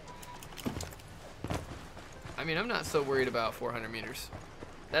 but I mean, I'm not so worried about 400 meters.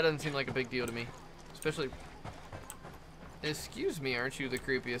 That doesn't seem like a big deal to me. Especially... Excuse me, aren't you the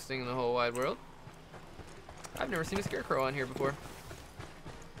creepiest thing in the whole wide world? I've never seen a scarecrow on here before.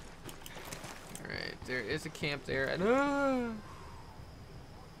 Alright, there is a camp there. And,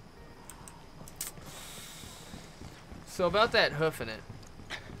 so about that hoofing it.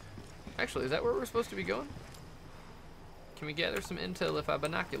 Actually, is that where we're supposed to be going? Can we gather some intel if I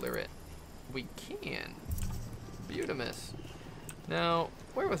binocular it? We can. Beautimus. Now,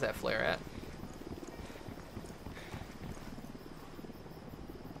 where was that flare at?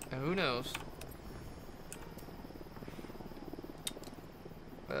 Who knows?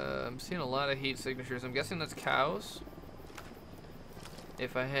 I'm seeing a lot of heat signatures. I'm guessing that's cows.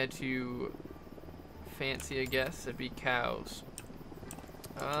 If I had to fancy a guess, it'd be cows.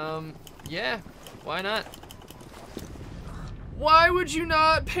 Yeah, why not? Why would you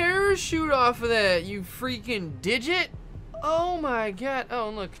not parachute off of that, you freaking digit? Oh my god. Oh,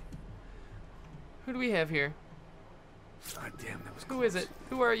 and look. Who do we have here? God damn, that was Who is it?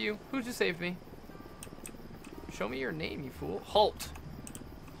 Who are you? Who just saved me? Show me your name, you fool. Halt.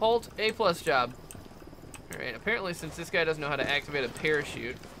 Halt, A+ job. Alright, apparently since this guy doesn't know how to activate a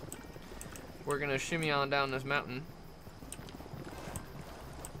parachute, we're gonna shimmy on down this mountain.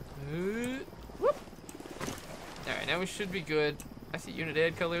 Whoop. Alright, now we should be good. I see unit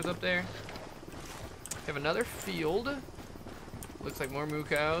ad colors up there. We have another field. Looks like more moo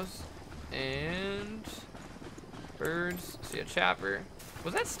cows. And birds. See a chopper.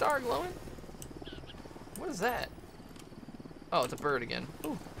 Was that star glowing? What is that? Oh, it's a bird again.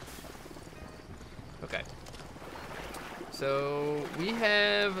 Ooh. Okay. So we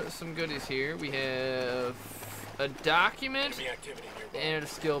have some goodies here. We have a document and a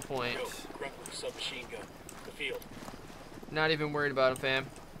skill point. Submachine gun. The field. Not even worried about him, fam.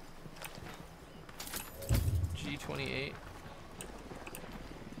 G28.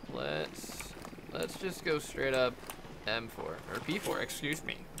 Let's just go straight up M4 or P4. Excuse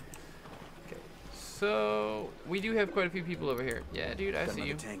me. Okay. So we do have quite a few people over here. Yeah, dude, I see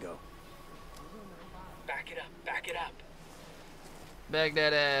you. Tango. Back it up. Back it up. Back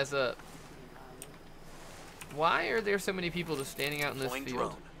that ass up. Why are there so many people just standing out in this field?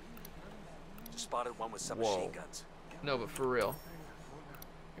 Drone. Spotted one with submachine guns. No, but for real.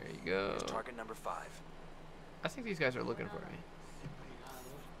 There you go. Target number 5. I think these guys are looking for me.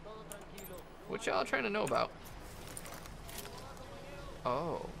 What y'all trying to know about?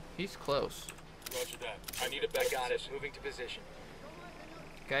 Oh, he's close. Roger that. I need a back. Got it. Moving to position.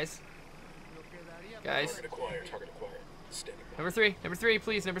 Guys. Target acquired. Target acquired. Standing by. Number three,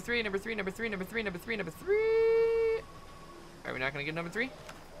 please. Number three. Are we not gonna get number 3?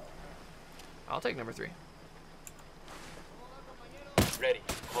 I'll take number 3. Ready.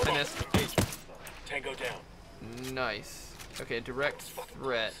 I missed. Tango down. Nice. Okay, direct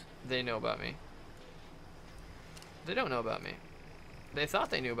threat. They know about me. They don't know about me. They thought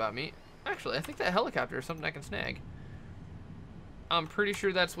they knew about me. Actually, I think that helicopter is something I can snag. I'm pretty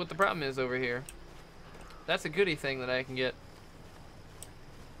sure that's what the problem is over here. That's a goodie thing that I can get.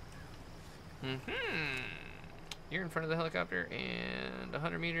 You're in front of the helicopter and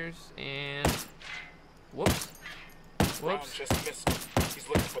 100 meters and whoops. Whoops. Just missed him. He's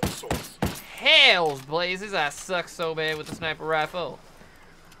looking for the source. Hells blazes, I suck so bad with the sniper rifle.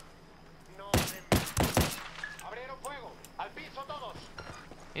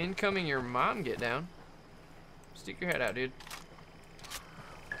 Incoming your mom, get down. Stick your head out, dude.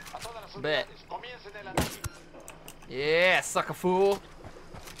 Bet. Yeah, sucker fool.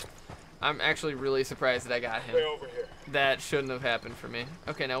 I'm actually really surprised that I got him. Way over here. That shouldn't have happened for me.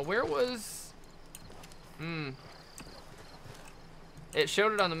 Okay, now where was... It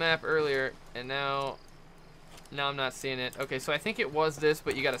showed it on the map earlier, and now I'm not seeing it. Okay, so I think it was this,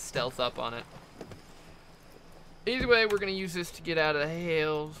 but you gotta stealth up on it. Either way, we're gonna use this to get out of the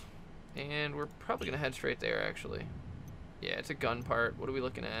hills, and we're probably gonna head straight there, actually. Yeah, it's a gun part. What are we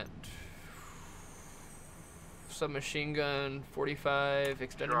looking at? Submachine gun, 45,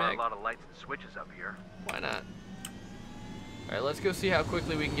 extended mag. There are a lot of lights and switches up here. Why not? All right, let's go see how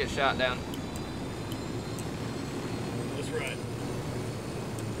quickly we can get shot down. Let's ride.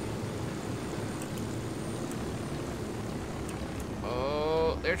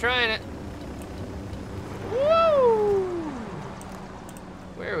 Oh, they're trying it. Woo!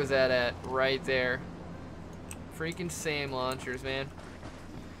 Where was that at? Right there. Freaking SAM launchers, man.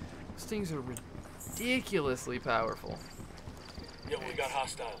 Those things are ridiculously powerful. Yo, we got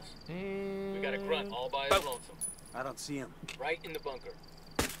hostiles. And... We got a grunt all by his lonesome. I don't see him. Right in the bunker.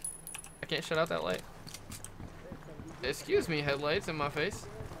 I can't shut out that light. Excuse me, headlights in my face.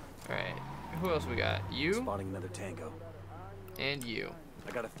 Alright, who else we got? You? Spotting another tango. And you.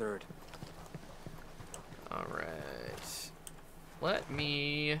 I got a third. Alright. Let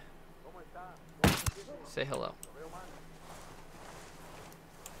me say hello.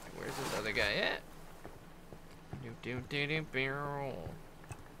 Where's this other guy at?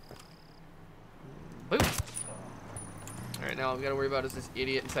 Boop. Alright, now all we gotta worry about is this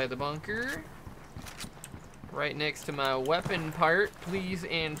idiot inside the bunker. Right next to my weapon part, please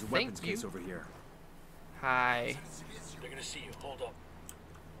and thank you. Over here. Hi. They're gonna see you. Hold up.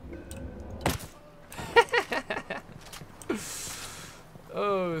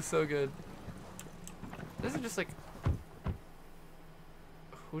 Oh, so good. This is just like...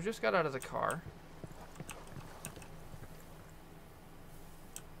 Who just got out of the car?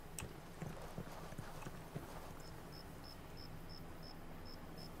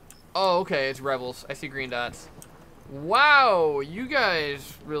 Oh, okay, it's rebels. I see green dots. Wow, you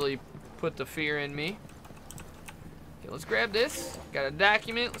guys really put the fear in me. Okay, let's grab this. Got a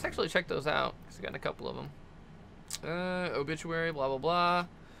document. Let's actually check those out, because I got a couple of them. Obituary, blah, blah, blah.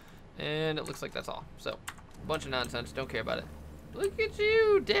 And it looks like that's all. So, a bunch of nonsense. Don't care about it. Look at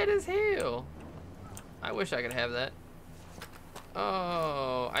you, dead as hell. I wish I could have that.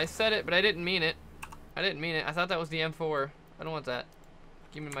 Oh, I said it, but I didn't mean it. I didn't mean it. I thought that was the M4. I don't want that.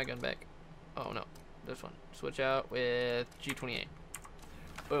 Give me my gun back. Oh, no. This one. Switch out with G28.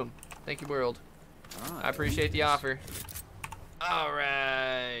 Boom. Thank you, world. I appreciate the offer.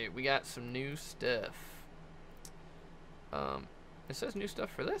 Alright, we got some new stuff. It says new stuff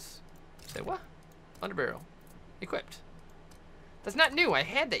for this. Say what? Underbarrel. Equipped. That's not new. I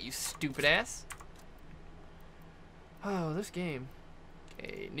had that, you stupid ass. Oh, this game.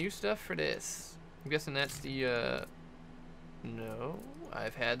 Okay, new stuff for this. I'm guessing that's the, no,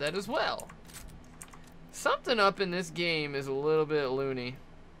 I've had that as well. Something up in this game is a little bit loony.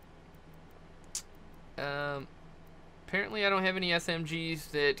 Apparently I don't have any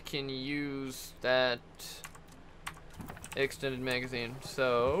SMGs that can use that extended magazine,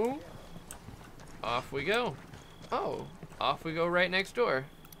 so off we go. Oh, off we go right next door.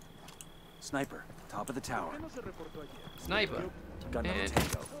 Sniper, top of the tower. Sniper. Got another And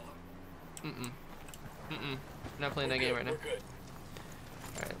tango. Not playing that game right now. We're good.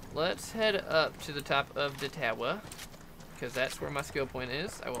 Alright, let's head up to the top of the tower, because that's where my skill point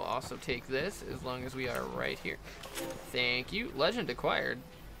is. I will also take this as long as we are right here. Thank you. Legend acquired.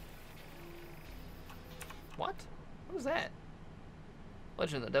 What? What is that?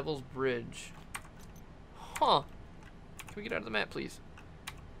 Legend, the Devil's Bridge. Huh. Can we get out of the map, please?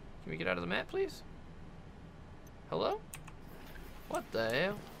 Can we get out of the map, please? Hello? What the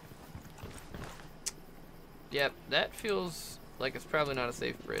hell? Yep, that feels like it's probably not a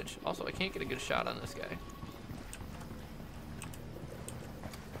safe bridge. Also, I can't get a good shot on this guy.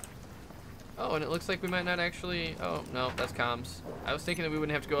 Oh, and it looks like we might not actually... Oh, no, that's comms. I was thinking that we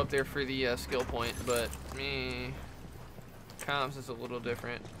wouldn't have to go up there for the skill point, but... comms is a little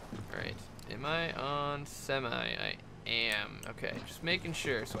different. Alright, am I on semi? I am. Okay, just making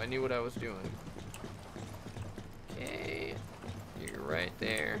sure so I knew what I was doing. Okay, you're right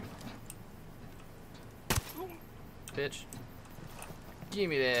there. Bitch. Give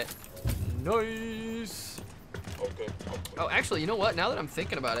me that. Nice! Oh, good. Oh, actually, you know what? Now that I'm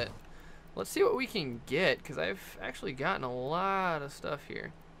thinking about it, let's see what we can get, because I've actually gotten a lot of stuff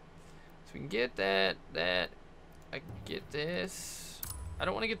here. So we can get that. I can get this. I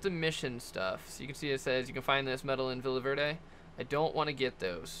don't want to get the mission stuff. So you can see it says you can find this metal in Villa Verde. I don't want to get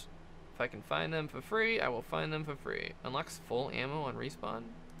those. If I can find them for free, I will find them for free. Unlocks full ammo on respawn.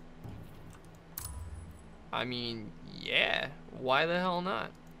 I mean, yeah. Why the hell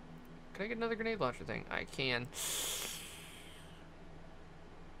not? Can I get another grenade launcher thing? I can.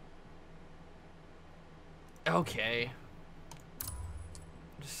 Okay.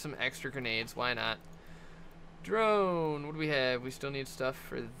 Just some extra grenades. Why not? Drone. What do we have? We still need stuff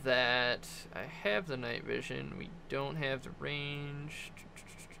for that. I have the night vision. We don't have the range.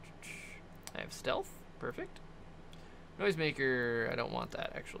 I have stealth. Perfect. Noisemaker. I don't want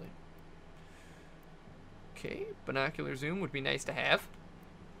that, actually. Okay. Binocular zoom would be nice to have.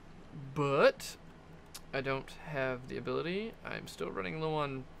 But I don't have the ability. I'm still running low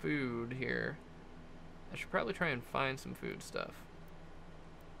on food here. I should probably try and find some food stuff.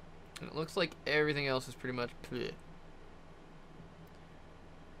 And it looks like everything else is pretty much bleh.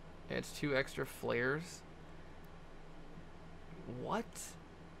 Adds 2 extra flares. What?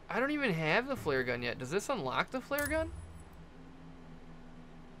 I don't even have the flare gun yet. Does this unlock the flare gun?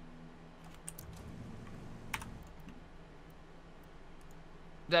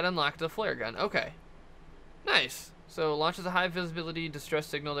 That unlocked the flare gun. Okay. Nice. So launches a high visibility distress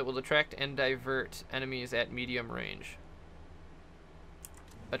signal that will attract and divert enemies at medium range.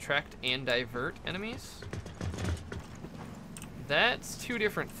 Attract and divert enemies? That's 2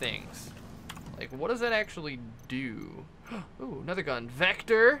 different things. Like, what does that actually do? Ooh, another gun.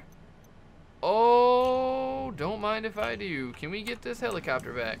 Vector! Oh, don't mind if I do. Can we get this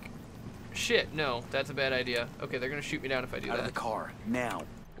helicopter back? Shit, no. That's a bad idea. Okay, they're gonna shoot me down if I do that. Out of the car, now.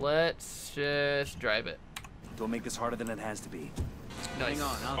 Let's just drive it. Don't make this harder than it has to be. Nice. Hang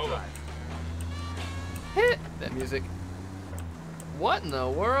on, I'll Hold drive. Hit that music. What in the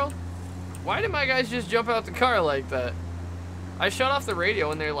world? Why did my guys just jump out the car like that? I shut off the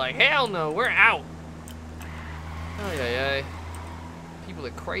radio and they're like, hell no, we're out. Oh, yeah. People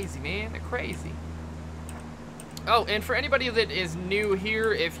are crazy, man. They're crazy. Oh, and for anybody that is new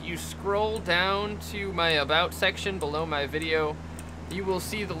here, if you scroll down to my About section below my video, you will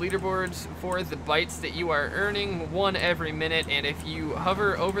see the leaderboards for the bytes that you are earning, 1 every minute. And if you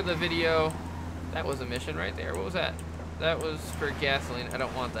hover over the video, that was a mission right there. What was that? That was for gasoline. I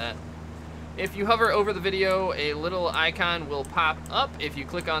don't want that. If you hover over the video, a little icon will pop up. If you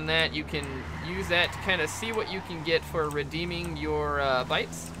click on that, you can use that to kind of see what you can get for redeeming your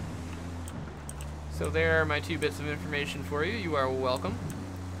bytes. So there are my 2 bits of information for you. You are welcome.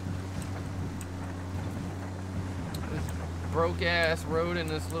 This broke ass road in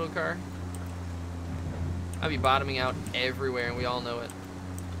this little car. I'll be bottoming out everywhere and we all know it.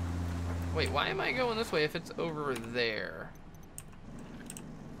 Wait, why am I going this way if it's over there?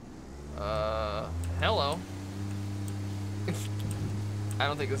 I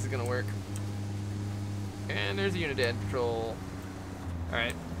don't think this is gonna work. And there's a Unidad patrol.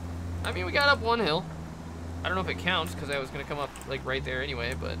 Alright. I mean, we got up one hill. I don't know if it counts, because I was gonna come up, like, right there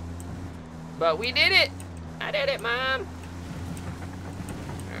anyway, but we did it! I did it, Mom!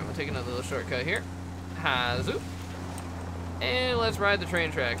 Alright, we'll take another little shortcut here. Hazoo. And let's ride the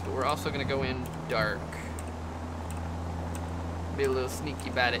train tracks, but we're also gonna go in dark. Be a little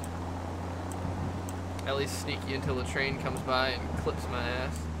sneaky about it. At least sneaky until the train comes by and clips my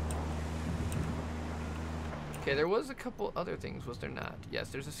ass. Okay, there was a couple other things, was there not? Yes,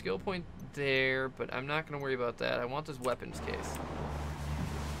 there's a skill point there, but I'm not gonna worry about that. I want this weapons case.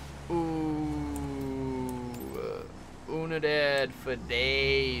 Ooh, Unidad for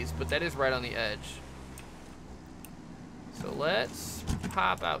days, but that is right on the edge. So let's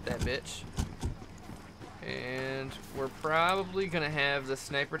pop out that bitch. And we're probably gonna have the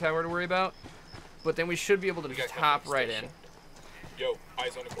sniper tower to worry about, but then we should be able to just hop right in. Yo,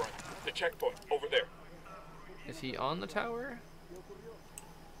 eyes on the ground. The checkpoint, over there. Is he on the tower?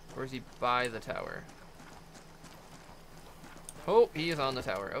 Or is he by the tower? Oh, he is on the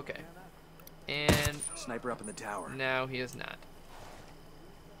tower, okay. And sniper up in the tower. Now he is not.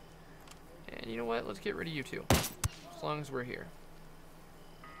 And you know what? Let's get rid of you two. As long as we're here.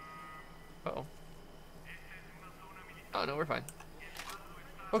 Uh-oh. Oh, no, we're fine.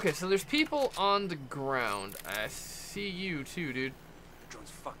 Okay, so there's people on the ground. I see you too, dude. Drone's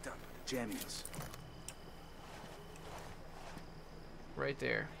fucked up. Jamming us. Right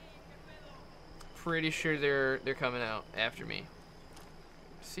there. Pretty sure they're coming out after me.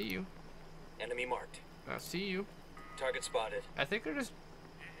 See you. Enemy marked. I see you. Target spotted. I think they're just...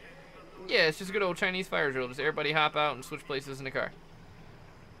 Yeah, it's just a good old Chinese fire drill. Just everybody hop out and switch places in the car.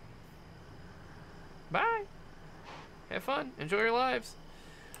 Bye. Have fun. Enjoy your lives.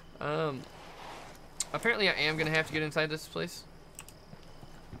 Apparently I am gonna have to get inside this place.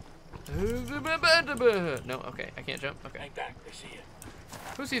 No, okay, I can't jump. Okay. Hang back, they see you.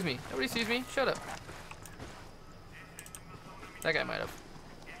 Who sees me? Nobody sees me. Shut up. That guy might have.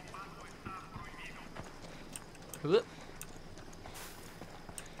 Alright,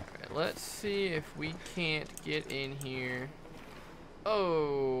 let's see if we can't get in here.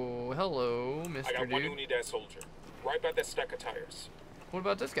 Oh, hello, Mr. I got one Dude. Unidad soldier. Right by that stack of tires. What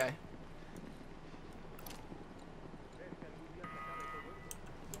about this guy?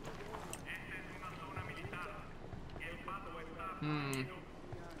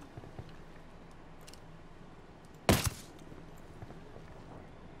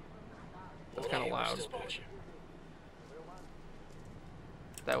 That's kind of loud.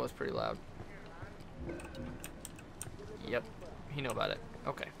 That was pretty loud. Yep, he know about it.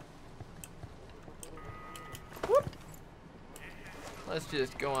 Okay. Whoop. Let's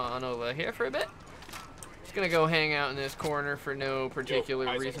just go on over here for a bit. Just gonna go hang out in this corner for no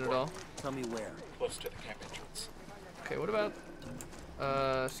particular reason at all. Tell me where. Close to the camp entrance. Okay, what about...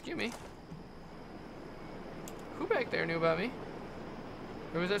 excuse me. Who back there knew about me?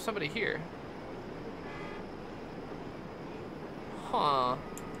 Or was there somebody here? Huh.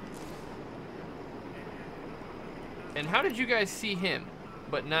 And how did you guys see him,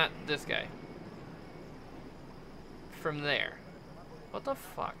 but not this guy? From there. What the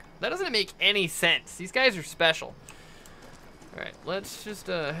fuck? That doesn't make any sense. These guys are special. Alright, let's just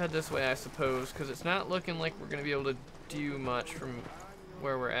head this way, I suppose, because it's not looking like we're going to be able to do much from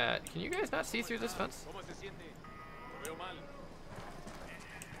where we're at. Can you guys not see through this fence?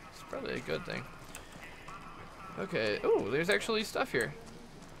 It's probably a good thing. Okay. Oh, there's actually stuff here.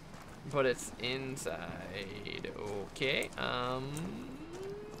 But it's inside. Okay. Can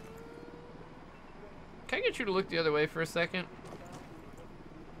I get you to look the other way for a second?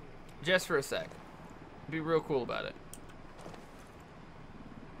 Just for a sec. Be real cool about it.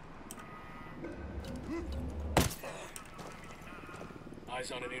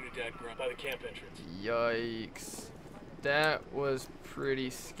 Eyes on an Unidad grunt by the camp entrance. Yikes. That was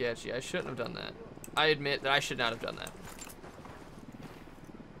pretty sketchy. I shouldn't have done that. I admit that I should not have done that.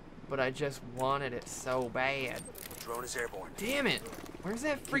 But I just wanted it so bad. Drone is airborne. Damn it! Where's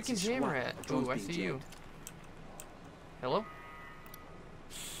that freaking jammer at? Ooh, I see you. Hello?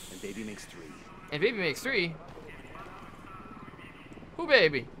 And baby makes 3. And baby makes 3? Who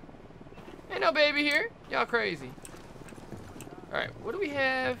baby? Ain't no baby here. Y'all crazy. Alright, what do we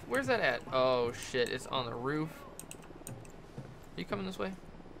have? Where's that at? Oh shit, it's on the roof. Are you coming this way?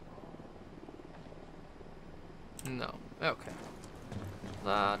 No. Okay.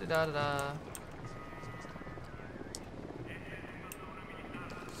 La da da da da.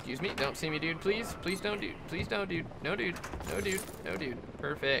 Excuse me, don't see me, dude, please. Please don't, dude. Please don't, dude. No, dude. No, dude. No, dude.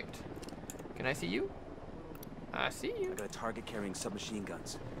 Perfect. Can I see you? I see you. I got a target carrying submachine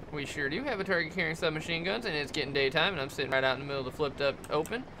guns. We sure do have a target carrying submachine guns, and it's getting daytime, and I'm sitting right out in the middle of the flipped up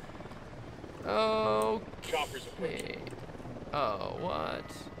open. Okay. Oh, what?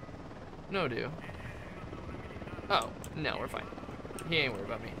 No, do. Oh, no, we're fine. He ain't worried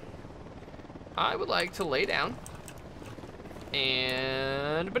about me. I would like to lay down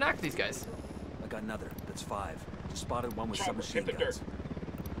and binoc these guys. I got another. That's 5. Just spotted one with submachine guns.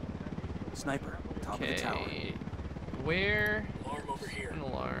 Sniper, top of the tower. Where? Alarm over here. An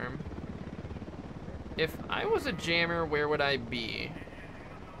alarm. If I was a jammer, where would I be?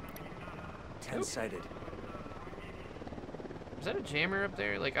 10-sighted. Is that a jammer up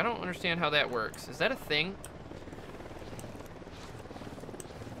there? Like, I don't understand how that works. Is that a thing?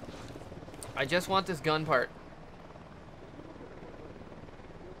 I just want this gun part.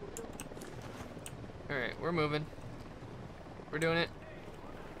 Alright, we're moving. We're doing it.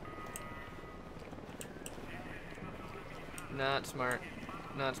 Not smart.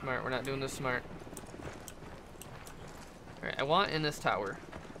 Not smart. We're not doing this smart. Alright, I want in this tower.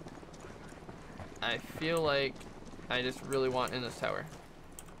 I feel like I just really want in this tower.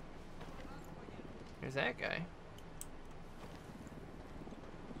 There's that guy.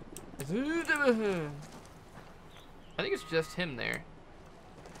 I think it's just him there.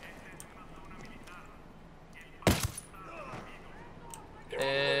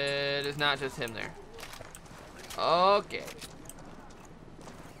 It is not just him there. Okay.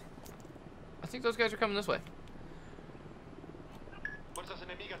 I think those guys are coming this way.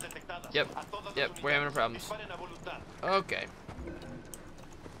 Yep. Yep, we're having problems. Okay.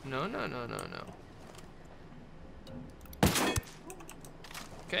 No, no, no, no, no.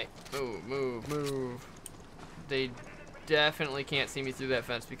 Okay. Move, move, move. They definitely can't see me through that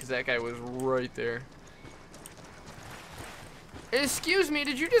fence because that guy was right there. Excuse me,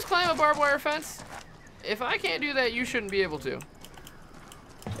 did you just climb a barbed wire fence? If I can't do that, you shouldn't be able to.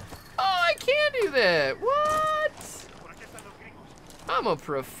 Oh, I can do that. What? I'm a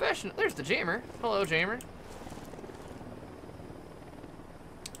professional. There's the jammer. Hello, jammer.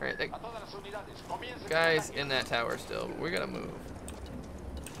 Alright, that guy's in that tower still, but we gotta move.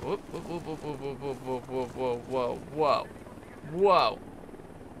 Whoop, whoop, whoop, whoop, whoop, whoop, whoop, whoop, whoop, whoa, whoa, whoa. Whoa.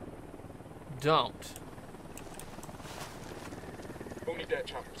 Don't. Don't need that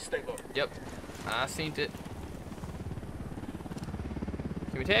chopper. Stay low. Yep. I seen it.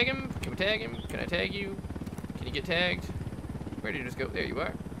 Can we tag him? Can we tag him? Can I tag you? Can you get tagged? Where did you just go? There you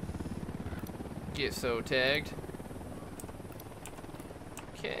are. Get so tagged.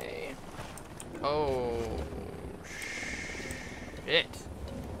 Okay. Oh. Shit.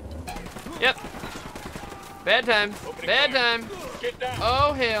 Yep. Bad time. Bad time.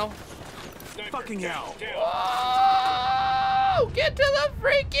 Oh, hell. Fucking hell. Oh! Get to the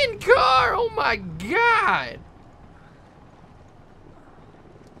freaking car! Oh my god!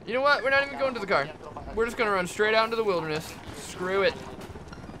 You know what? We're not even going to the car. We're just gonna run straight out into the wilderness. Screw it.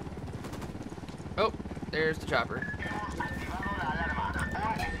 Oh, there's the chopper.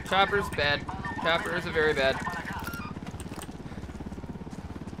 Chopper's bad. Chopper is a very bad.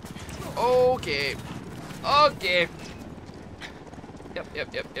 Okay. Okay. Yep,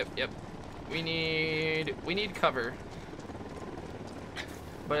 yep, yep, yep, yep. We need cover.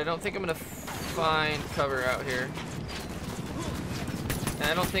 But I don't think I'm gonna find cover out here. And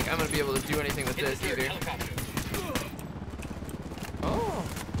I don't think I'm gonna be able to do anything with this either. Oh.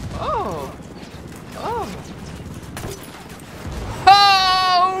 Oh. Oh.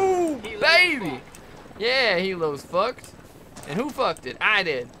 Oh, baby. Yeah, Helo's fucked. And who fucked it? I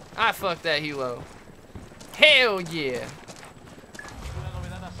did. I fucked that Helo. Hell yeah.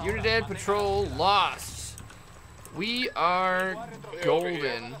 Unidad Patrol lost. We are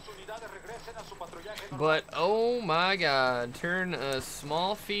golden. But oh my god, turn a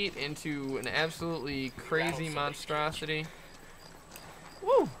small feat into an absolutely crazy monstrosity.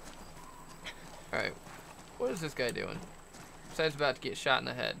 Woo! Alright, what is this guy doing? Besides about to get shot in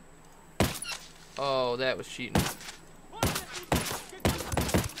the head. Oh, that was cheating.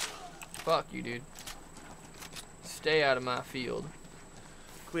 Fuck you, dude. Stay out of my field.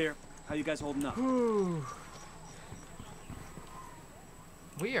 Clear. How you guys holding up?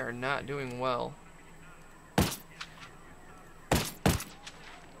 We are not doing well.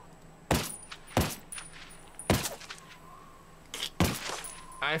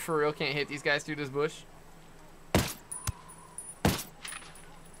 I for real can't hit these guys through this bush.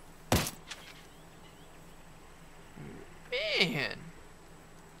 Man.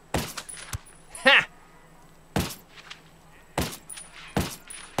 Ha!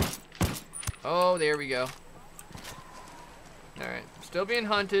 Oh, there we go. Alright, still being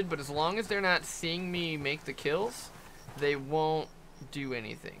hunted, but as long as they're not seeing me make the kills, they won't do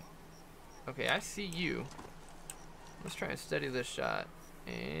anything. Okay, I see you. Let's try and steady this shot.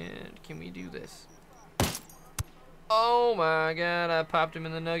 And can we do this? Oh my god, I popped him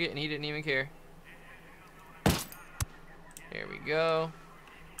in the nugget and he didn't even care. There we go.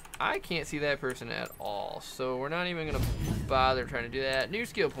 I can't see that person at all, so we're not even gonna bother trying to do that. New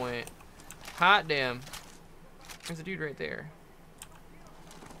skill point. Hot damn. There's a dude right there.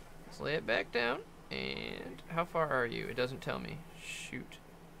 Let's lay it back down. And how far are you? It doesn't tell me. Shoot.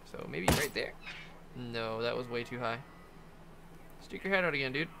 So maybe right there. No, that was way too high. Stick your head out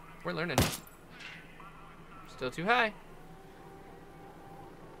again, dude. We're learning. Still too high.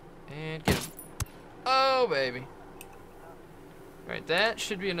 And get him. Oh, baby. Alright, that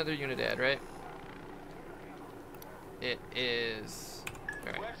should be another unit ad, right? It is.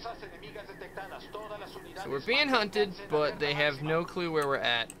 Alright. So we're being hunted, but they have no clue where we're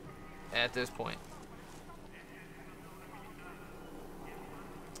at this point.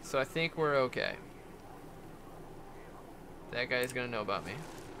 So I think we're okay. That guy's gonna know about me.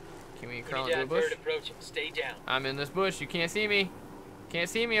 Can we crawl into a bush? Stay down. I'm in this bush. You can't see me. Can't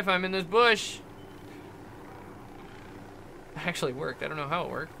see me if I'm in this bush. Actually worked. I don't know how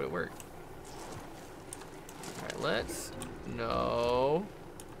it worked, but it worked. Alright, let's... No.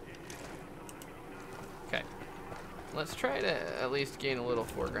 Okay. Let's try to at least gain a little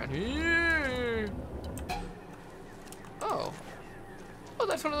foreground here. Oh. Oh,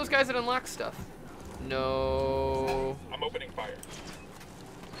 that's one of those guys that unlocks stuff. No. I'm opening fire.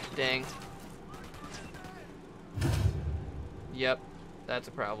 Dang. Yep, that's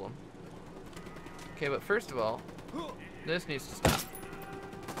a problem. Okay, but first of all, this needs to stop.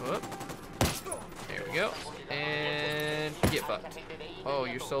 Whoop. There we go. And get fucked. Oh,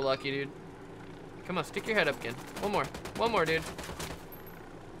 you're so lucky, dude. Come on, stick your head up again. One more. One more, dude.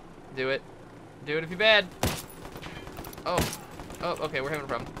 Do it. Do it if you're bad. Oh. Oh, okay, we're having a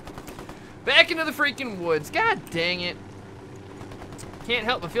problem. Back into the freaking woods. God dang it. Can't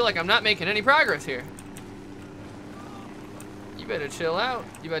help but feel like I'm not making any progress here. You better chill out.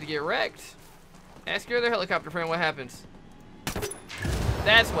 You about to get wrecked. Ask your other helicopter friend what happens.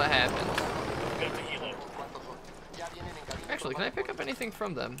 That's what happens. Actually, can I pick up anything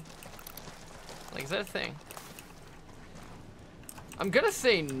from them? Like, is that a thing? I'm gonna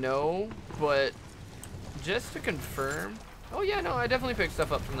say no, but just to confirm. Oh yeah, no, I definitely picked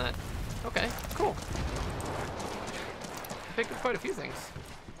stuff up from that. Okay, cool. I picked up quite a few things.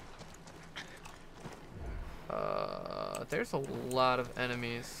 There's a lot of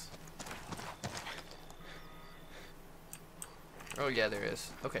enemies. Oh yeah, there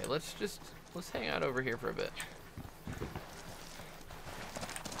is. Okay, let's hang out over here for a bit.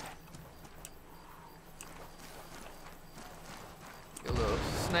 Get a little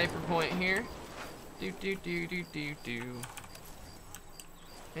sniper point here. Do do do do do do.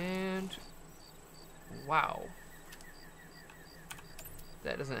 And wow.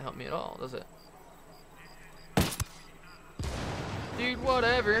 That doesn't help me at all, does it? Dude,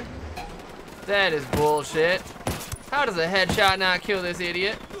 whatever. That is bullshit. How does a headshot not kill this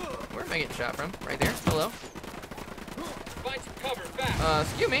idiot? Where am I getting shot from? Right there. Hello. Find some cover fast.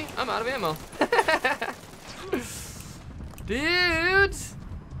 Excuse me. I'm out of ammo. Dudes.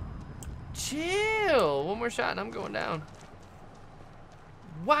 Chill. One more shot and I'm going down.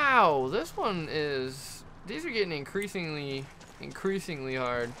 Wow. This one is... These are getting increasingly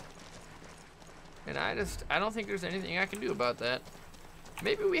hard. And I don't think there's anything I can do about that.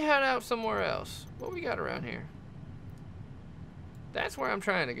 Maybe we head out somewhere else. What we got around here? That's where I'm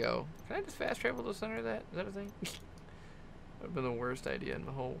trying to go. Can I just fast travel to the center of that? Is that a thing? That would have been the worst idea in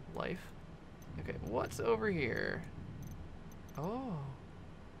my whole life. Okay, what's over here? Oh.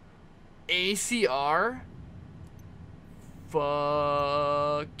 ACR?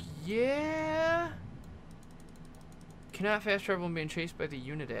 Fuck yeah. Cannot fast travel when being chased by the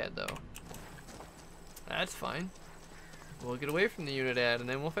unit ad though. That's fine. We'll get away from the unit ad and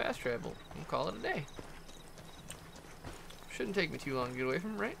then we'll fast travel and call it a day. Shouldn't take me too long to get away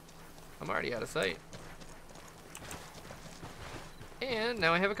from it, right? I'm already out of sight. And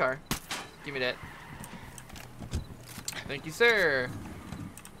now I have a car. Give me that. Thank you, sir.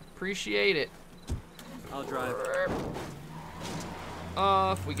 Appreciate it. I'll drive.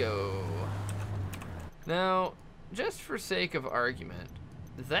 Off we go. Now, just for sake of argument,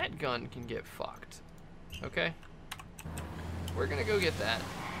 that gun can get fucked. Okay? We're gonna go get that,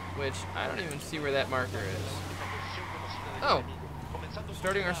 which I don't even see where that marker is. Oh,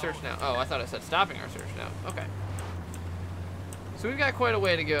 starting our search now. Oh, I thought it said stopping our search now. Okay. So we've got quite a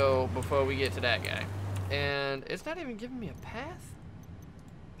way to go before we get to that guy. And it's not even giving me a path?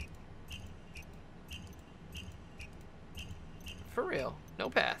 rail. No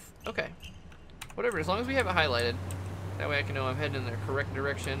path. Okay. Whatever, as long as we have it highlighted. That way I can know I'm heading in the correct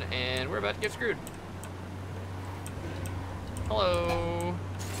direction, and we're about to get screwed. Hello.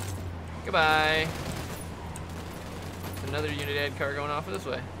 Goodbye. Another Unidad car going off this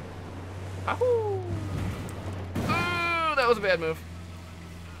way. Ahoo! Ooh, that was a bad move.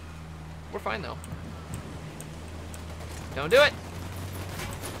 We're fine though. Don't do it!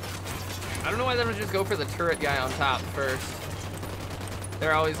 I don't know why they don't just go for the turret guy on top first.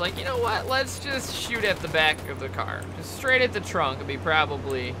 They're always like, you know what? Let's just shoot at the back of the car. Just straight at the trunk would be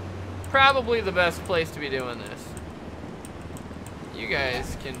probably the best place to be doing this. You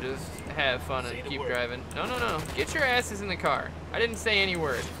guys can just have fun and keep driving. No, no, no. Get your asses in the car. I didn't say any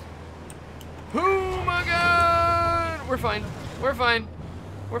word. Oh my god! We're fine. We're fine.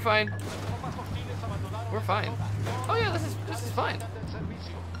 We're fine. We're fine. Oh yeah, this is fine.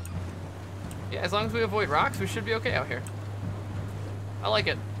 Yeah, as long as we avoid rocks, we should be okay out here. I like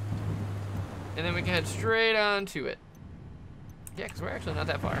it. And then we can head straight on to it. Yeah, because we're actually not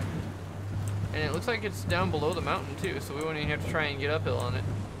that far. And it looks like it's down below the mountain too, so we won't even have to try and get uphill on it.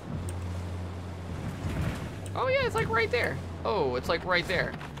 Oh yeah, it's like right there. Oh, it's like right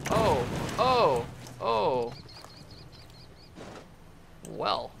there. Oh, oh, oh.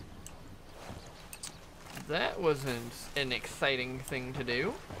 Well. That wasn't an exciting thing to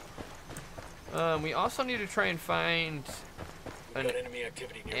do. We also need to try and find an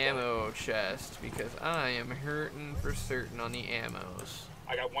ammo chest because I am hurting for certain on the ammos.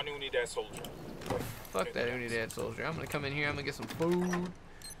 I got one Unidad soldier. Fuck that Unidad soldier. I'm gonna come in here, I'm gonna get some food.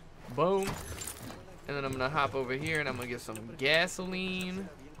 Boom. And then I'm gonna hop over here and I'm gonna get some gasoline.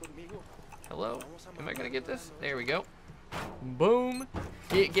 Hello? Am I gonna get this? There we go. Boom.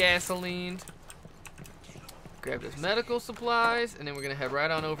 Get gasoline. Grab this medical supplies, and then we're gonna head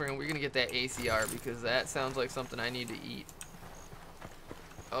right on over and we're gonna get that ACR because that sounds like something I need to eat.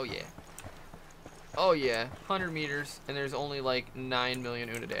 Oh yeah. Oh yeah. 100 meters, and there's only like 9 million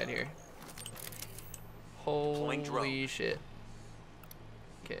Unidad here. Holy shit.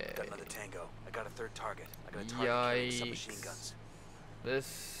 Okay. Got another tango. I got a third target. I got a target carrying submachine guns.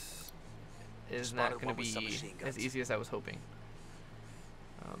 This is not gonna be as easy as I was hoping.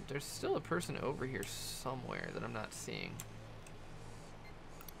 There's still a person over here somewhere that I'm not seeing.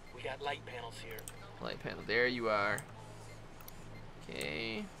 We got light panels here. Light panel, there you are.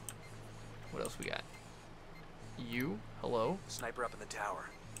 Okay. What else we got? You, hello. Sniper up in the tower.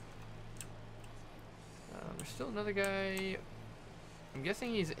 There's still another guy. I'm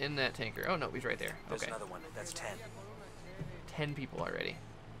guessing he's in that tanker. Oh no, he's right there. There's Okay. another one. That's 10. 10 people already.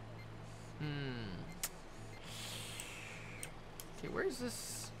 Okay, where's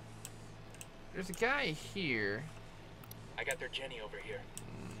this? There's a guy here. I got their Jenny over here.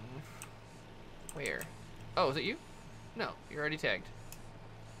 Where? Oh, is it you? No, you're already tagged.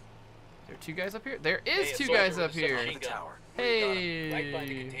 There are two guys up here? There is two guys up here. Hey. Right by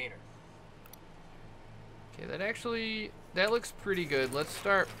the container. Okay, that looks pretty good. Let's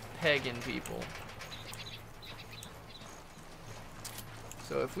start pegging people.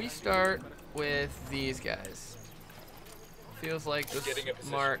 So if we start with these guys, feels like the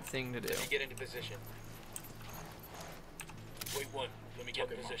smart thing to do. Let me get into position. Wait one. Let me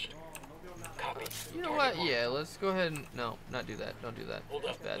get in position. Copy. You know what? Yeah, let's go ahead and no, not do that. Don't do that. Hold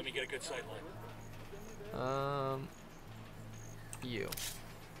That's up. bad. Let me get a good sight line. You.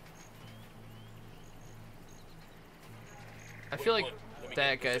 I feel like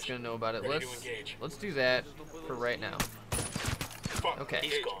that guy's gonna know about it. Let's do that for right now. Okay.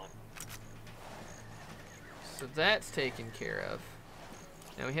 He's gone. So that's taken care of.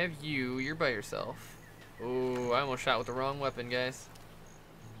 Now we have you. You're by yourself. Oh, I almost shot with the wrong weapon, guys.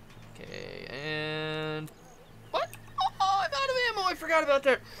 Okay, and what? Oh, I'm out of ammo. I forgot about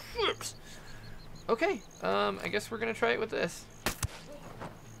that. Oops. Okay. I guess we're gonna try it with this.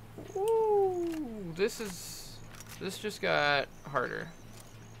 Ooh, this just got harder.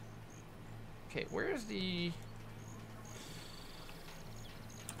 Okay, where's the?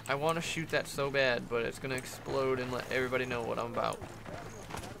 I want to shoot that so bad, but it's gonna explode and let everybody know what I'm about.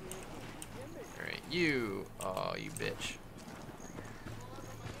 All right, you. Oh, you bitch.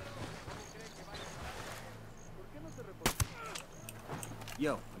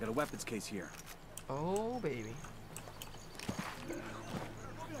 Yo, I got a weapons case here. Oh, baby.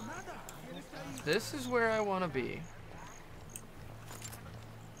 This is where I want to be.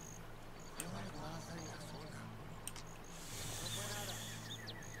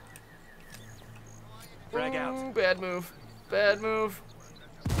 Drag out. Bad move. Bad move.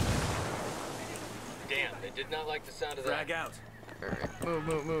 Damn, they did not like the sound of that. Drag out. Alright,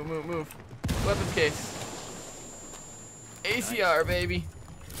 move. Weapons case. ACR, baby.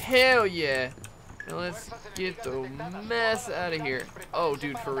 Hell yeah. Now let's get the mess out of here. Oh,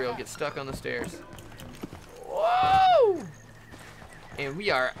 dude, for real, get stuck on the stairs. Whoa! And we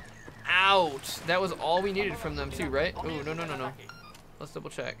are out. That was all we needed from them too, right? Oh, no, no, no, no. Let's double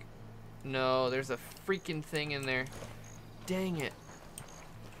check. No, there's a freaking thing in there. Dang it.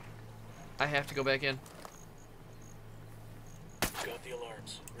 I have to go back in. Got the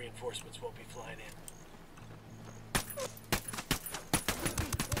alarms. Reinforcements won't be flying in.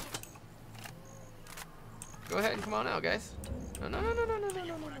 Go ahead and come on out, guys. No, no, no, no, no, no, no, no,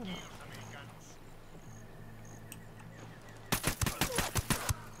 no, no.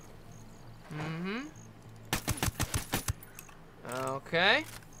 Mm-hmm. Okay.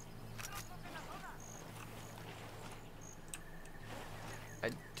 I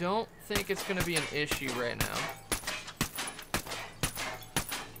don't think it's gonna be an issue right now.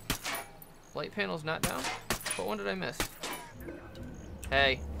 Light panel's not down? What one did I miss?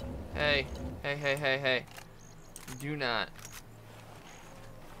 Hey. Hey. Hey, hey, hey, hey. Do not.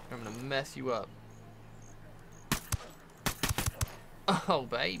 I'm gonna mess you up. Oh,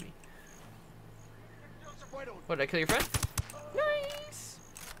 baby. What, did I kill your friend? Nice!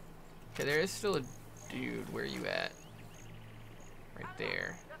 Okay, there is still a dude. Where you at? Right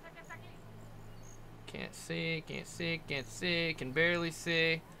there. Can't see, can't see, can't see, can barely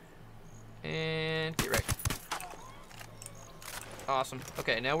see. And get wrecked. Awesome.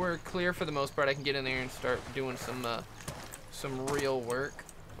 Okay, now we're clear for the most part. I can get in there and start doing some real work.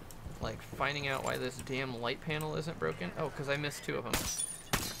 Like finding out why this damn light panel isn't broken. Oh, because I missed 2 of them.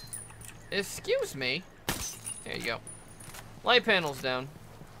 Excuse me. There you go. Light panel's down.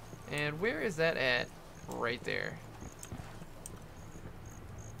 And where is that at? Right there.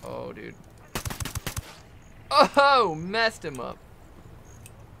 Oh, dude. Oh, messed him up.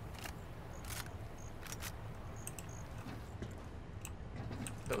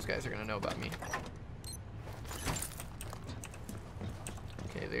 Those guys are gonna know about me.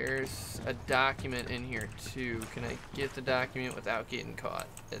 Okay, there's a document in here too. Can I get the document without getting caught?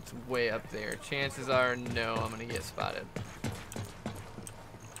 It's way up there. Chances are, no, I'm gonna get spotted.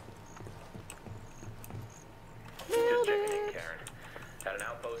 Just checking in, Karen. At an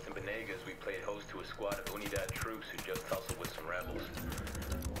outpost in Benegas, we played host to a squad of Unidad troops who just tussled with some rebels.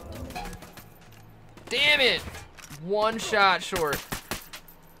 Damn it! 1 shot short.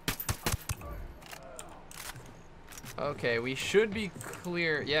 Okay, we should be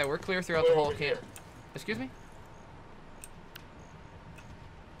clear. Yeah, we're clear throughout the whole camp. Excuse me?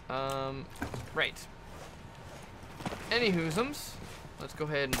 Right. Anywhoosums, let's go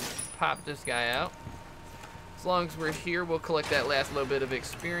ahead and pop this guy out. As long as we're here, we'll collect that last little bit of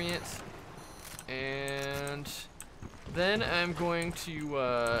experience. And then I'm going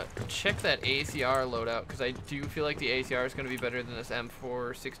to check that ACR loadout, because I do feel like the ACR is going to be better than this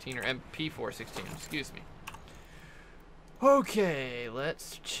M416 or MP416, excuse me. Okay,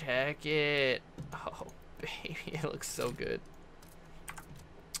 let's check it. Oh, baby, it looks so good.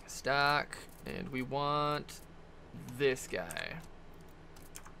 Stock, and we want this guy.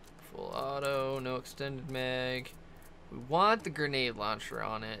 Full auto, no extended mag. We want the grenade launcher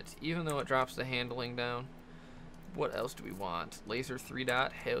on it, even though it drops the handling down. What else do we want? Laser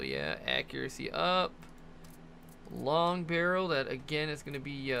 3-dot, hell yeah. Accuracy up. Long barrel, that again is going to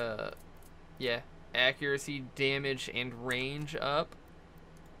be, yeah. Accuracy, damage, and range up.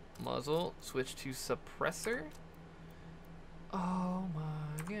 Muzzle, switch to suppressor. Oh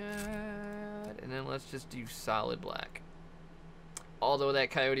my god. And then let's just do solid black. Although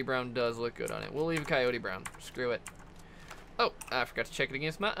that Coyote Brown does look good on it. We'll leave Coyote Brown. Screw it. Oh, I forgot to check it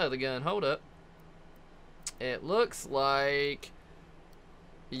against my other gun. Hold up. It looks like,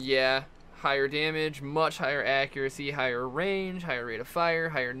 yeah, higher damage, much higher accuracy, higher range, higher rate of fire,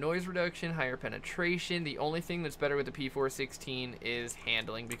 higher noise reduction, higher penetration. The only thing that's better with the P416 is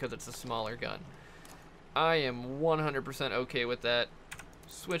handling because it's a smaller gun. I am 100% okay with that.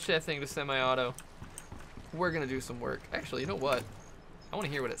 Switch that thing to semi-auto. We're going to do some work. Actually, you know what? I want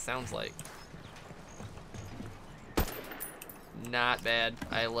to hear what it sounds like. Not bad.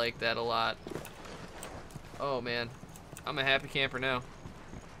 I like that a lot. Oh, man. I'm a happy camper now.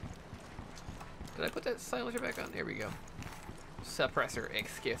 Did I put that silencer back on? There we go. Suppressor,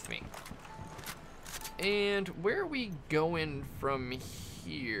 excuse me. And where are we going from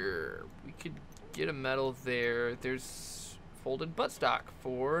here? We could get a medal there. There's folded buttstock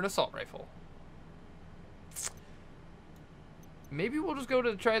for an assault rifle. Maybe we'll just go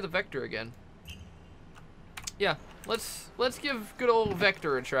to try the Vector again. Yeah, let's give good old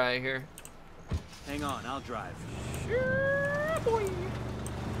Vector a try here. Hang on, I'll drive. Sure, boy.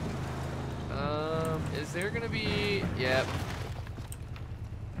 Is is there gonna be... Yep.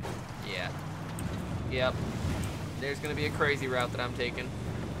 Yeah. Yep. There's gonna be a crazy route that I'm taking.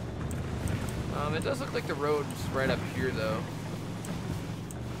 It does look like the road's right up here, though.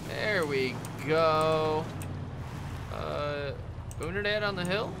 There we go. Unidad on the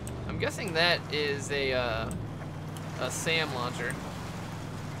hill? I'm guessing that is a SAM launcher.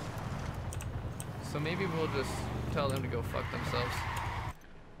 So maybe we'll just tell them to go fuck themselves.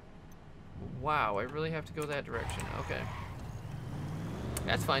 Wow, I really have to go that direction. Okay.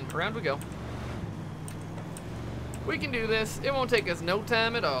 That's fine. Around we go. We can do this. It won't take us no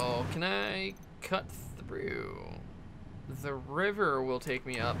time at all. Can I cut through? The river will take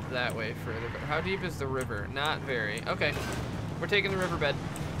me up that way further. But how deep is the river? Not very. Okay. We're taking the riverbed.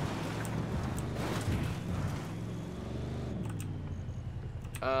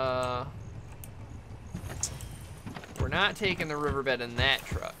 We're not taking the riverbed in that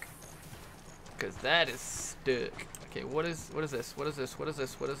truck. Because that is stuck. Okay, what is this? What is this? What is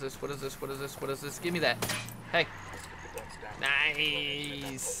this? What is this? What is this? What is this? What is this? Give me that. Hey.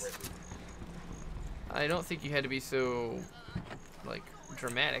 Nice. I don't think you had to be so, like,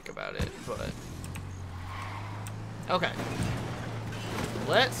 dramatic about it, but... Okay.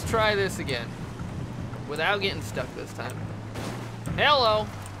 Let's try this again. Without getting stuck this time. Hello!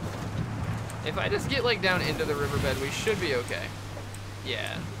 If I just get, like, down into the riverbed, we should be okay.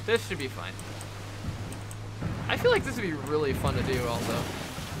 Yeah, this should be fine. I feel like this would be really fun to do, also.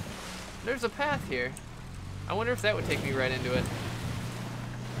 There's a path here. I wonder if that would take me right into it.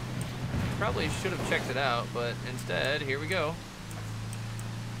 Probably should have checked it out, but instead, here we go.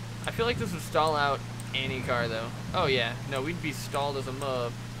 I feel like this would stall out any car, though. Oh, yeah. No, we'd be stalled as a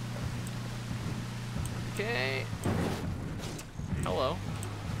mub. Okay. Hello.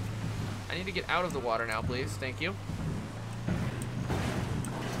 I need to get out of the water now, please. Thank you.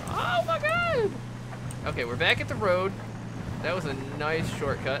 Oh, my God! Okay, we're back at the road. That was a nice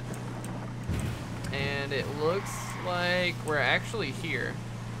shortcut. And it looks like we're actually here.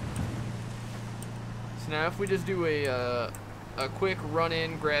 So now if we just do a quick run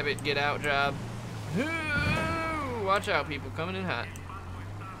in, grab it, get out job. Ooh, watch out, people, coming in hot.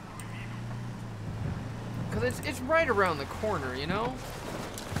 Because it's right around the corner, you know?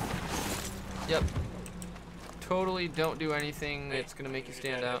 Yep. Totally don't do anything that's going to make you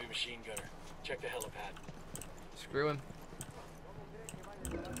stand out. Machine gunner. Check the helipad. Screw him.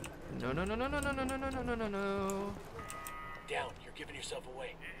 No, no, no, no, no, no, no, no, no, no, no, no, no. Down. You're giving yourself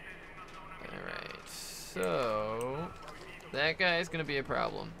away. Alright, so... That guy's gonna be a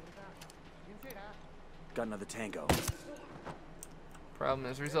problem. Got another tango.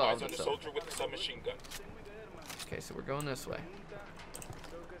 Problem is resolved Eyes on the itself. soldier with the submachine gun. Okay, so we're going this way.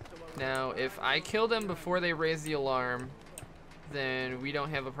 Now, if I kill them before they raise the alarm, then we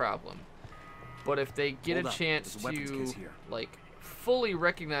don't have a problem. But if they get a chance to, like, fully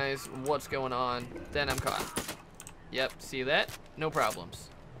recognize what's going on, then I'm caught. Yep, see that? No problems.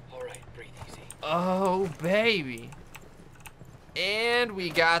 Alright, breathe easy. Oh, baby. And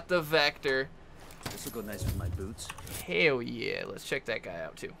we got the Vector. This will go nice with my boots. Hell yeah. Let's check that guy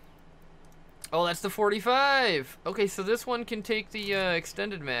out, too. Oh, that's the 45. Okay, so this one can take the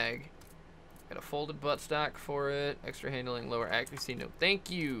extended mag. Got a folded buttstock for it. Extra handling, lower accuracy. No, thank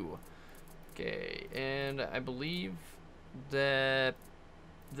you. Okay, and I believe that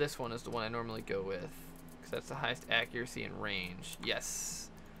this one is the one I normally go with, because that's the highest accuracy and range. Yes.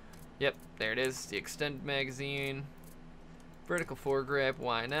 Yep, there it is. The extended magazine. Vertical foregrip,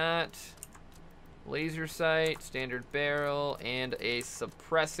 why not? Laser sight, standard barrel, and a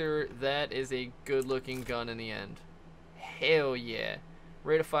suppressor. That is a good looking gun in the end. Hell yeah.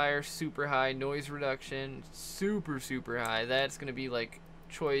 Rate of fire, super high. Noise reduction, super, super high. That's going to be like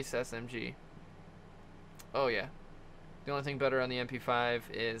choice SMG. Oh yeah. The only thing better on the MP5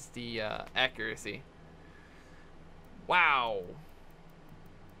 is the accuracy. Wow.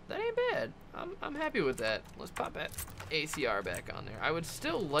 That ain't bad. I'm happy with that. Let's pop that ACR back on there. I would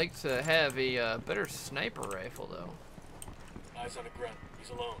still like to have a better sniper rifle, though. Eyes on the grunt. He's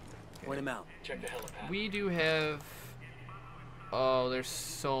alone. Point him out. Check the helipad. We do have... Oh, there's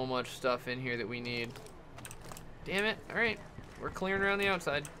so much stuff in here that we need. Damn it. Alright. We're clearing around the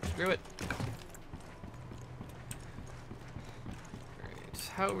outside. Screw it. Alright.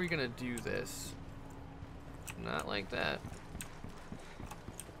 How are we going to do this? Not like that.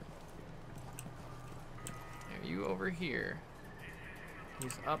 You over here.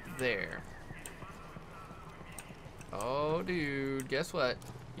 He's up there. Oh, dude. Guess what?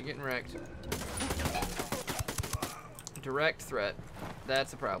 You're getting wrecked. Direct threat.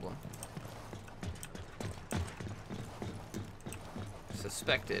 That's a problem.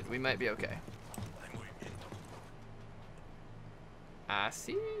 Suspected. We might be okay. I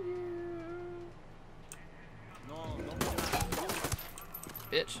see you.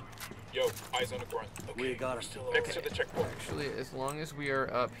 Bitch. Yo, eyes on the grunt. Okay, We got him. still next to the checkpoint. Actually, as long as we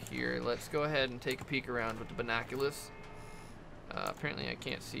are up here, let's go ahead and take a peek around with the binoculars. Apparently I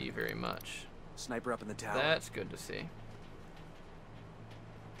can't see very much. Sniper up in the tower. That's good to see.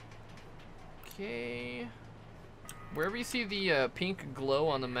 Okay. Wherever you see the pink glow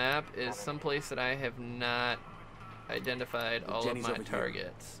on the map is someplace that I have not identified all Jenny's of my over here.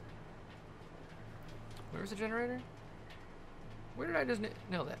 targets. Where's the generator? Where did I just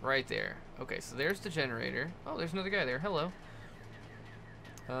nail that? Right there. Okay, so there's the generator. Oh, there's another guy there. Hello.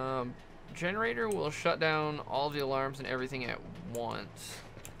 Generator will shut down all the alarms and everything at once.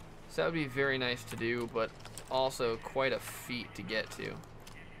 So that would be very nice to do, but also quite a feat to get to.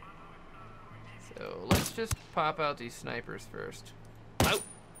 So let's just pop out these snipers first. Oh,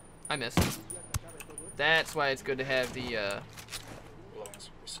 I missed. That's why it's good to have the Relax,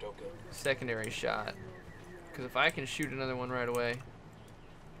 we're still good. secondary shot. Because if I can shoot another one right away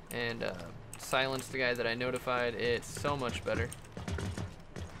and silence the guy that I notified, it's so much better.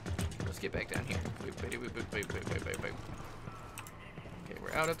 Let's get back down here. Okay,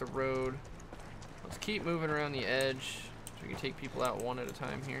 we're out at the road. Let's keep moving around the edge so we can take people out one at a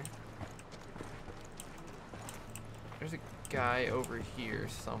time here. There's a guy over here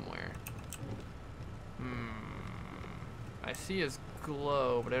somewhere. I see his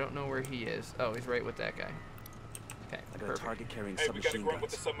glow, but I don't know where he is. Oh, he's right with that guy. Okay, I got a perfect. target carrying Hey, we got a submachine grunt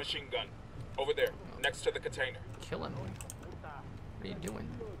with the guns. submachine gun. Over there, next to the container. Kill him. What are you doing?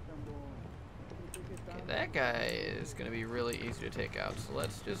 Okay, that guy is going to be really easy to take out, so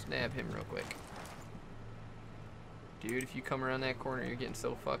let's just nab him real quick. Dude, if you come around that corner, you're getting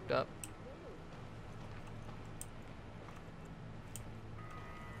so fucked up.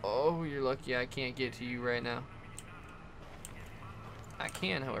 Oh, you're lucky I can't get to you right now. I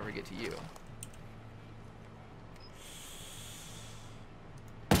can, however, get to you.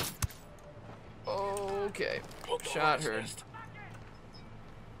 Okay, shot heard.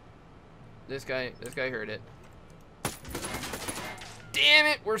 This guy heard it. Damn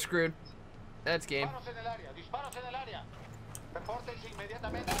it, we're screwed. That's game.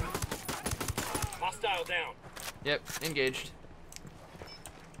 Hostile down. Yep, engaged.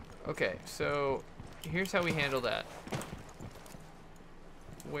 Okay, so here's how we handle that.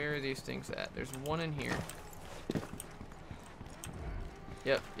 Where are these things at? There's one in here.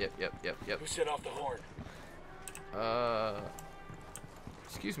 Yep. Who set off the horn?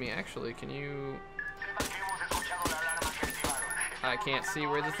 Excuse me, actually, can you... I can't see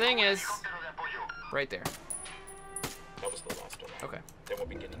where the thing is. Right there. That was the last alarm. Okay. Then we'll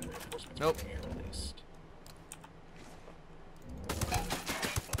be getting reinforcements Nope. from here at least.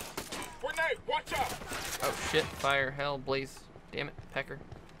 Grenade! Watch out! Oh shit, fire, hell, blaze. Damn it, Pecker.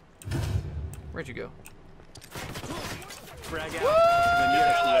 Where'd you go? Frag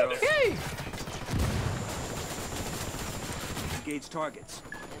out. Okay! Engage targets.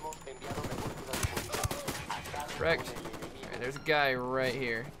 Wrecked. Alright, there's a guy right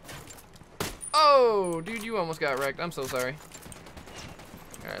here. Oh, dude, you almost got wrecked. I'm so sorry.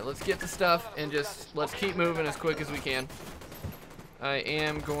 Alright, let's get the stuff and just let's keep moving as quick as we can. I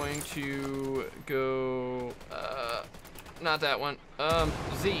am going to go, not that one.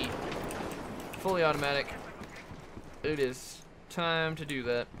 Z. Fully automatic. It is time to do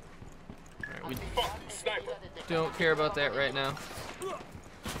that. Alright, we Sniper! don't care about that right now.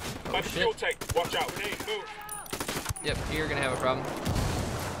 By the fuel tank! Watch out! Hey, move! Yep, you're gonna have a problem.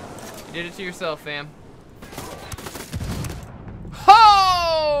 You did it to yourself, fam.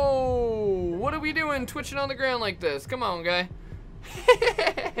 Ho! What are we doing twitching on the ground like this? Come on, guy.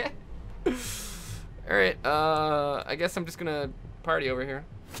 Alright, I guess I'm just gonna party over here.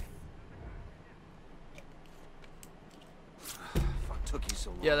 Fuck, took you so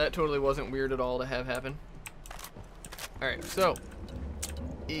long. Yeah, that totally wasn't weird at all to have happen. Alright, so.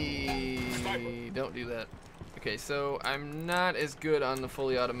 Don't do that. Okay, so I'm not as good on the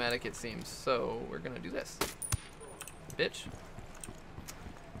fully automatic, it seems. So we're gonna do this. Bitch.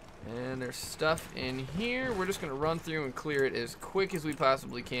 And there's stuff in here. We're just gonna run through and clear it as quick as we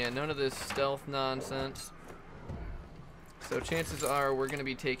possibly can. None of this stealth nonsense. So chances are we're gonna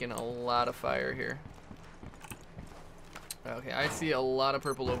be taking a lot of fire here. Okay, I see a lot of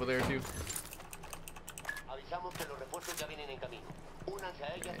purple over there too.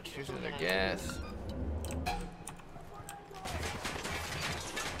 Alright, here's another gas.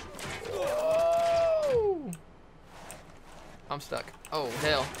 Whoa! I'm stuck. Oh,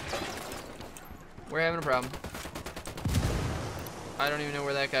 hell. We're having a problem. I don't even know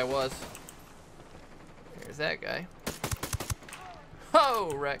where that guy was. There's that guy.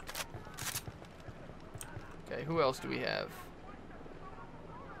 Oh, wrecked. Okay, who else do we have?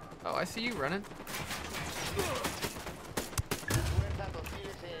 Oh, I see you running.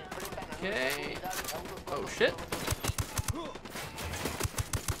 Okay. Oh, shit.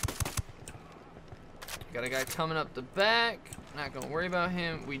 Got a guy coming up the back. Not gonna worry about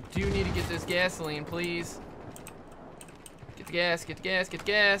him. We do need to get this gasoline, please. Get the gas, get the gas, get the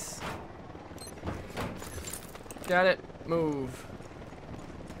gas. Got it. Move.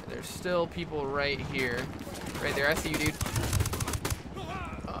 There's still people right here. Right there. I see you, dude.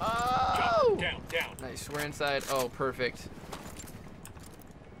 Oh! Down. Nice. We're inside. Oh, perfect.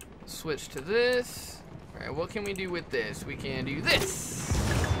 Switch to this. Alright, what can we do with this? We can do this.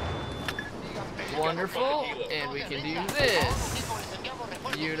 Wonderful. And we can do this.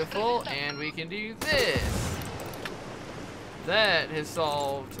 Beautiful. And we can do this. That has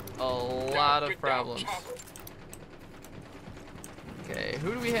solved a lot of problems. Okay,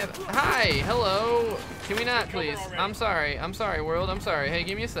 who do we have? Hi, hello. Can we not, please? I'm sorry, world. I'm sorry. Hey,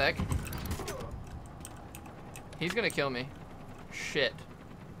 give me a sec. He's gonna kill me. Shit.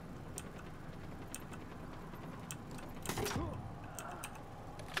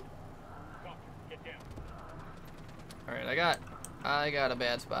 Alright, I got a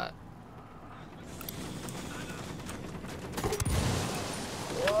bad spot.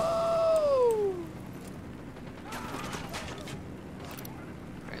 Whoa!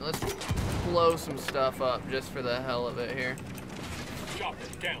 Alright, let's blow some stuff up just for the hell of it here. Chopper,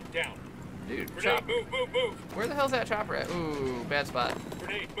 down. Dude, Grenade, chopper. move. Where the hell's that chopper at? Ooh, bad spot.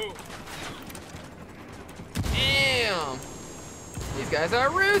 Grenade, move. Damn! These guys are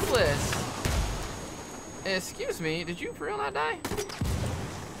ruthless! Excuse me, did you for real not die?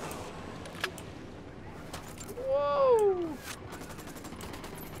 Whoa!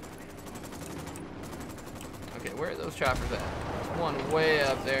 Okay, where are those choppers at? There's one way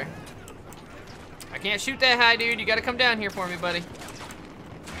up there. I can't shoot that high, dude. You gotta come down here for me, buddy.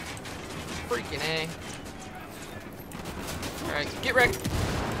 Freaking A. Alright, get wrecked.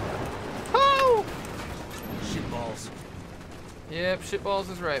 Oh! Shitballs. Yep, shitballs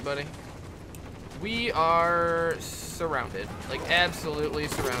is right, buddy. We are surrounded. Like, absolutely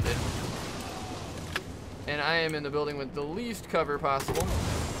surrounded. And I am in the building with the least cover possible.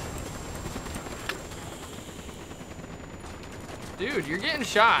 Dude, you're getting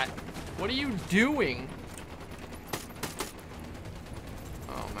shot. What are you doing?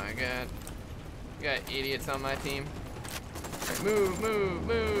 Oh my god. You got idiots on my team. Alright,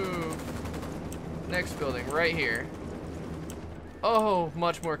 move. Next building, right here. Oh,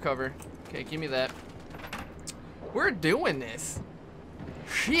 much more cover. Okay, give me that. We're doing this.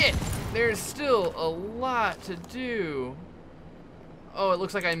 Shit! There's still a lot to do. Oh, it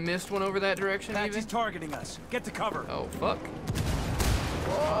looks like I missed one over that direction even. He's targeting us. Get to cover. Oh, fuck.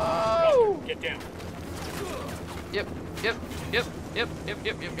 Whoa! Get down. Yep.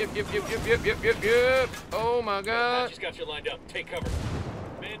 Oh my god. Apache's got you lined up. Take cover.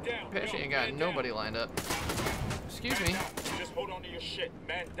 Man down. Apache ain't got nobody lined up. Excuse me. Just hold on to your shit.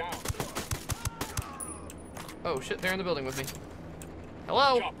 Man down. Oh shit, they're in the building with me.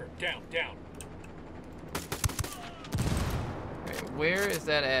 Hello? Chopper, down. Okay, where is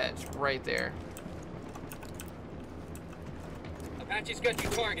that at? It's right there. Apache's got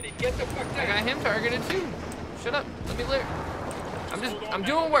you targeted. Get the fuck down. I got him targeted too. Shut up. Let me live. I'm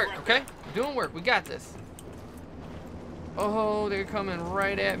doing work, okay? I'm doing work. We got this. Oh, they're coming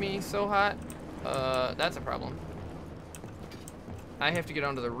right at me. So hot. That's a problem. I have to get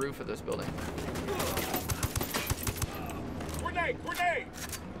onto the roof of this building. Grenade!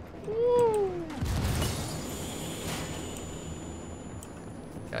 Woo!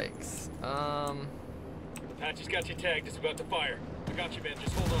 Yikes. Apache's got you tagged. It's about to fire. I got you, man.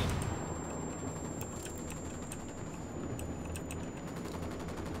 Just hold on.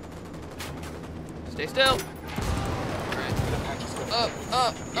 Stay still. Alright.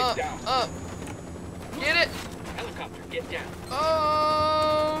 Up. Get it! Helicopter, get down.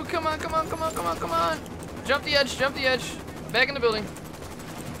 Oh, come on. Jump the edge. Back in the building.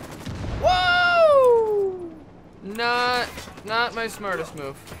 Whoa! Not my smartest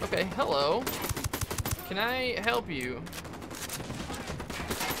move. Okay, hello. Can I help you?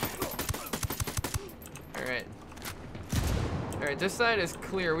 Alright, this side is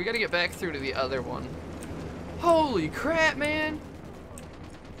clear. We gotta get back through to the other one. Holy crap, man!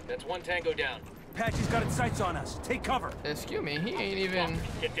 That's one tango down. Apache's got its sights on us. Take cover. Excuse me, he ain't even...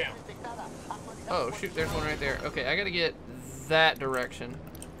 Get down. Oh, shoot, there's one right there. Okay, I gotta get that direction.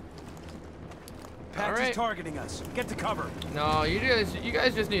 Apache's targeting us. Get to cover. No, you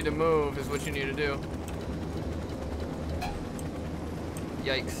guys just need to move is what you need to do.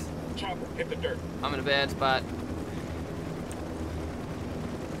 Yikes. Chopper, hit the dirt. I'm in a bad spot.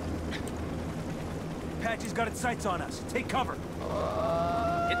 Apache's got its sights on us. Take cover. Hit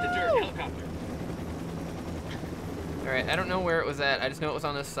the dirt, helicopter. Alright, I don't know where it was at. I just know it was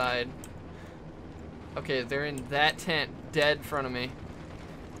on this side. Okay, they're in that tent, dead in front of me.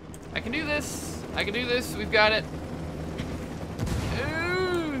 I can do this. I can do this. We've got it.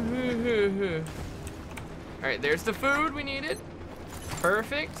 Alright, there's the food we needed.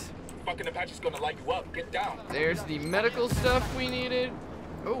 Perfect. Fucking Apache's gonna light you up. Get down. There's the medical stuff we needed.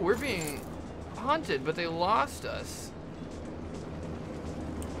 Oh, we're being hunted, but they lost us.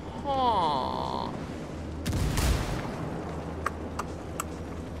 Huh.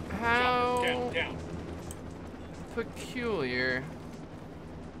 How Down. peculiar.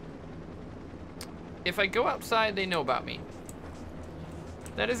 If I go outside, they know about me.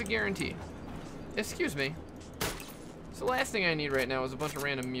 That is a guarantee. Excuse me. So the last thing I need right now is a bunch of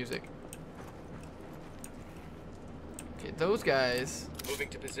random music. Okay, those guys. Moving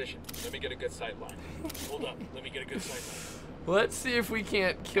to position. Let me get a good sight line. Hold up. Let me get a good sight line. Let's see if we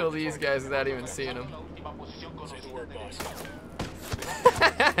can't kill these guys without even seeing them. Say the word, boss.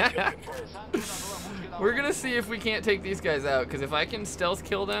 We're gonna see if we can't take these guys out, because if I can stealth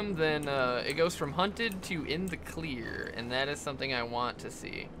kill them, then it goes from hunted to in the clear, and that is something I want to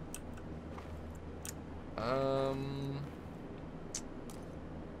see.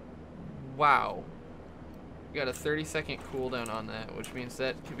 Wow. We got a 30-second cooldown on that, which means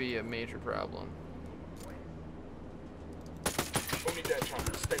that could be a major problem. Only dead,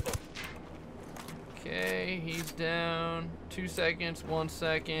 Chopper. Stay low. Okay, he's down. 2 seconds, 1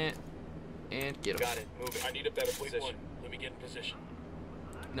 second, and get him. Got it. Moving. I need a better position. Let me get in position.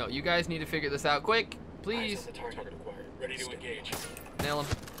 No, you guys need to figure this out quick, Eyes please. on the target acquired. Ready to engage. Nail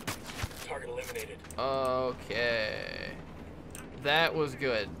him. Target eliminated. Okay. That was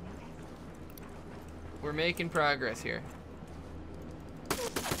good. We're making progress here.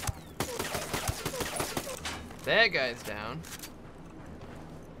 That guy's down.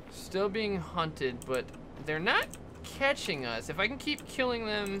 Still being hunted, but they're not catching us. If I can keep killing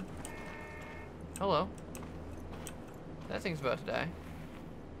them... Hello. That thing's about to die.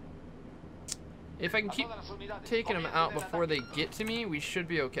 If I can keep taking them out before they get to me, we should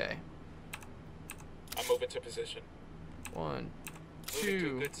be okay. I'm moving to position. 1, Moving to a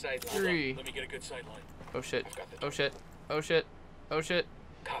 2, good sight line. 3. Let me get a good sight line. Oh shit. I've got the Oh shit. Oh shit. Oh shit.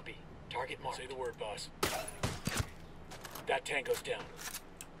 Copy. Target marked. Say the word, boss. That tango's down.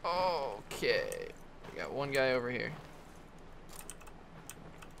 Okay. We got one guy over here.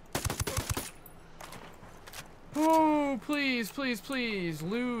 Oh, please, please, please.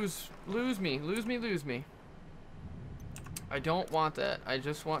 Lose me. I don't want that. I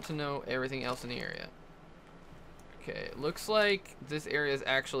just want to know everything else in the area. Okay, it looks like this area is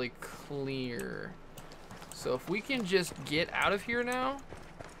actually clear. So if we can just get out of here now,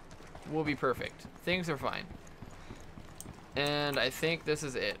 we'll be perfect. Things are fine. And I think this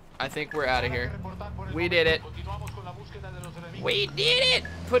is it. I think we're out of here. We did it. We did it!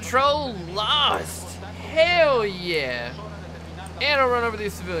 Patrol lost! Hell yeah! And I'll run over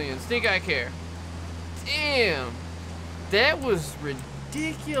these civilians. Think I care. Damn! That was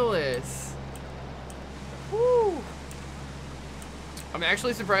ridiculous. Woo! I'm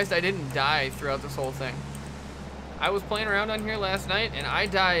actually surprised I didn't die throughout this whole thing. I was playing around on here last night and I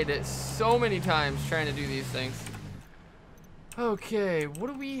died so many times trying to do these things. Okay, what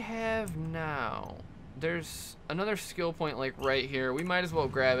do we have now? There's another skill point like right here. We might as well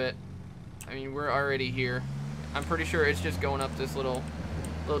grab it. I mean, we're already here. I'm pretty sure it's just going up this little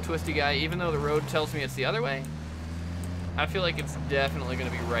twisty guy, even though the road tells me it's the other way. I feel like it's definitely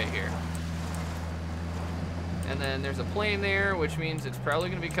gonna be right here. And then there's a plane there, which means it's probably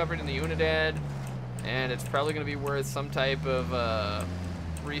gonna be covered in the Unidad, and it's probably gonna be worth some type of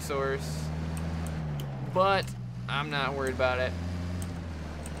resource. But I'm not worried about it.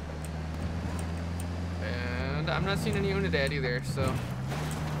 And I'm not seeing any Unidad either, so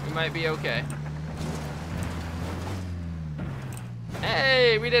we might be okay.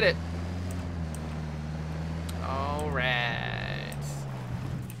 Hey, we did it. Alright.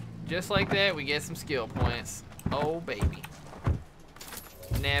 Just like that, we get some skill points. Oh, baby.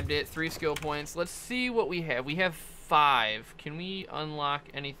 Nabbed it, 3 skill points. Let's see what we have. We have 5. Can we unlock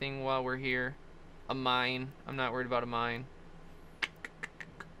anything while we're here? A mine. I'm not worried about a mine.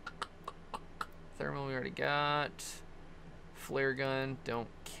 Thermal we already got. Flare gun, don't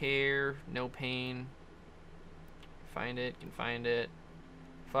care. No pain. Find it, can find it.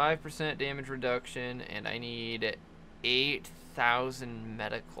 5% damage reduction, and I need 8,000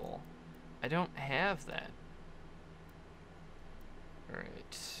 medical. I don't have that.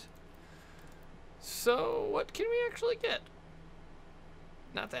 Alright. So, what can we actually get?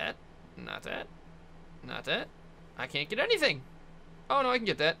 Not that. Not that. Not that. I can't get anything. Oh, no, I can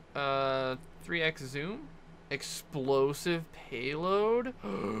get that. 3x zoom. Explosive payload.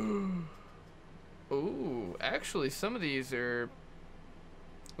 Ooh, actually, some of these are...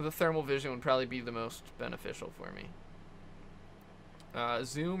 The thermal vision would probably be the most beneficial for me.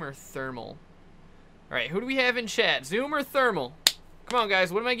 Zoom or thermal? Alright, who do we have in chat? Zoom or thermal? Come on,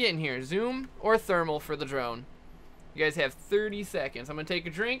 guys, what am I getting here? Zoom or thermal for the drone? You guys have 30 seconds. I'm going to take a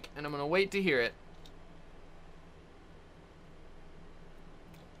drink, and I'm going to wait to hear it.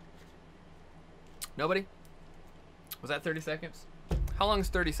 Nobody? Was that 30 seconds? How long is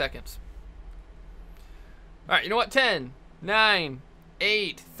 30 seconds? Alright, you know what? 10, 9,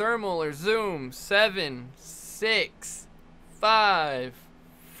 8, thermal or zoom, 7, 6, 5,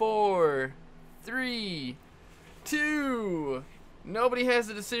 4, 3, 2. Nobody has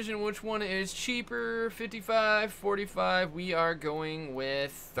a decision which one is cheaper. 55, 45. We are going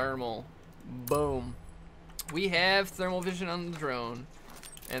with thermal. Boom. We have thermal vision on the drone.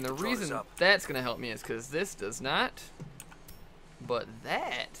 And the reason that's going to help me is because this does not. But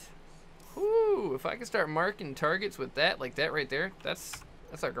that. Whoo. If I can start marking targets with that, like that right there. That's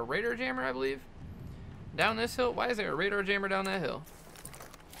like a radar jammer, I believe. Down this hill. Why is there a radar jammer down that hill?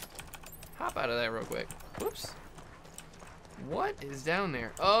 Hop out of that real quick. Whoops. What is down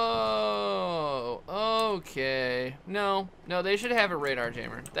there? Oh, okay. No, they should have a radar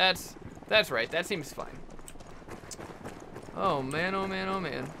jammer. That's right. That seems fine. Oh man, oh man, oh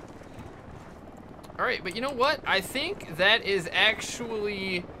man. All right, but you know what? I think that is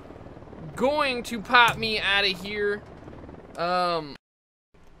actually going to pop me out of here.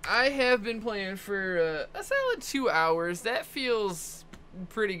 I have been playing for a solid 2 hours. That feels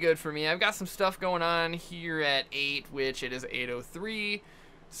pretty good for me. I've got some stuff going on here at 8, which it is 8:03.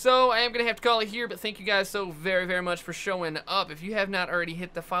 So I am going to have to call it here, but thank you guys so very, very much for showing up. If you have not already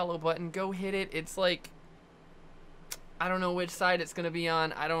hit the follow button, go hit it. It's like, I don't know which side it's going to be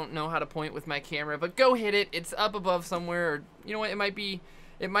on. I don't know how to point with my camera, but go hit it. It's up above somewhere, or you know what? It might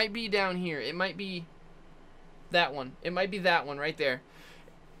be down here. It might be that one. It might be that one right there.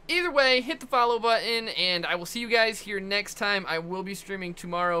 Either way, hit the follow button, and I will see you guys here next time. I will be streaming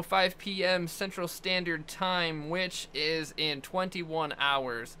tomorrow, 5 p.m. Central Standard Time, which is in 21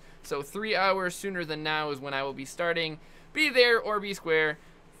 hours. So 3 hours sooner than now is when I will be starting. Be there or be square.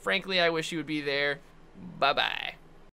 Frankly, I wish you would be there. Bye-bye.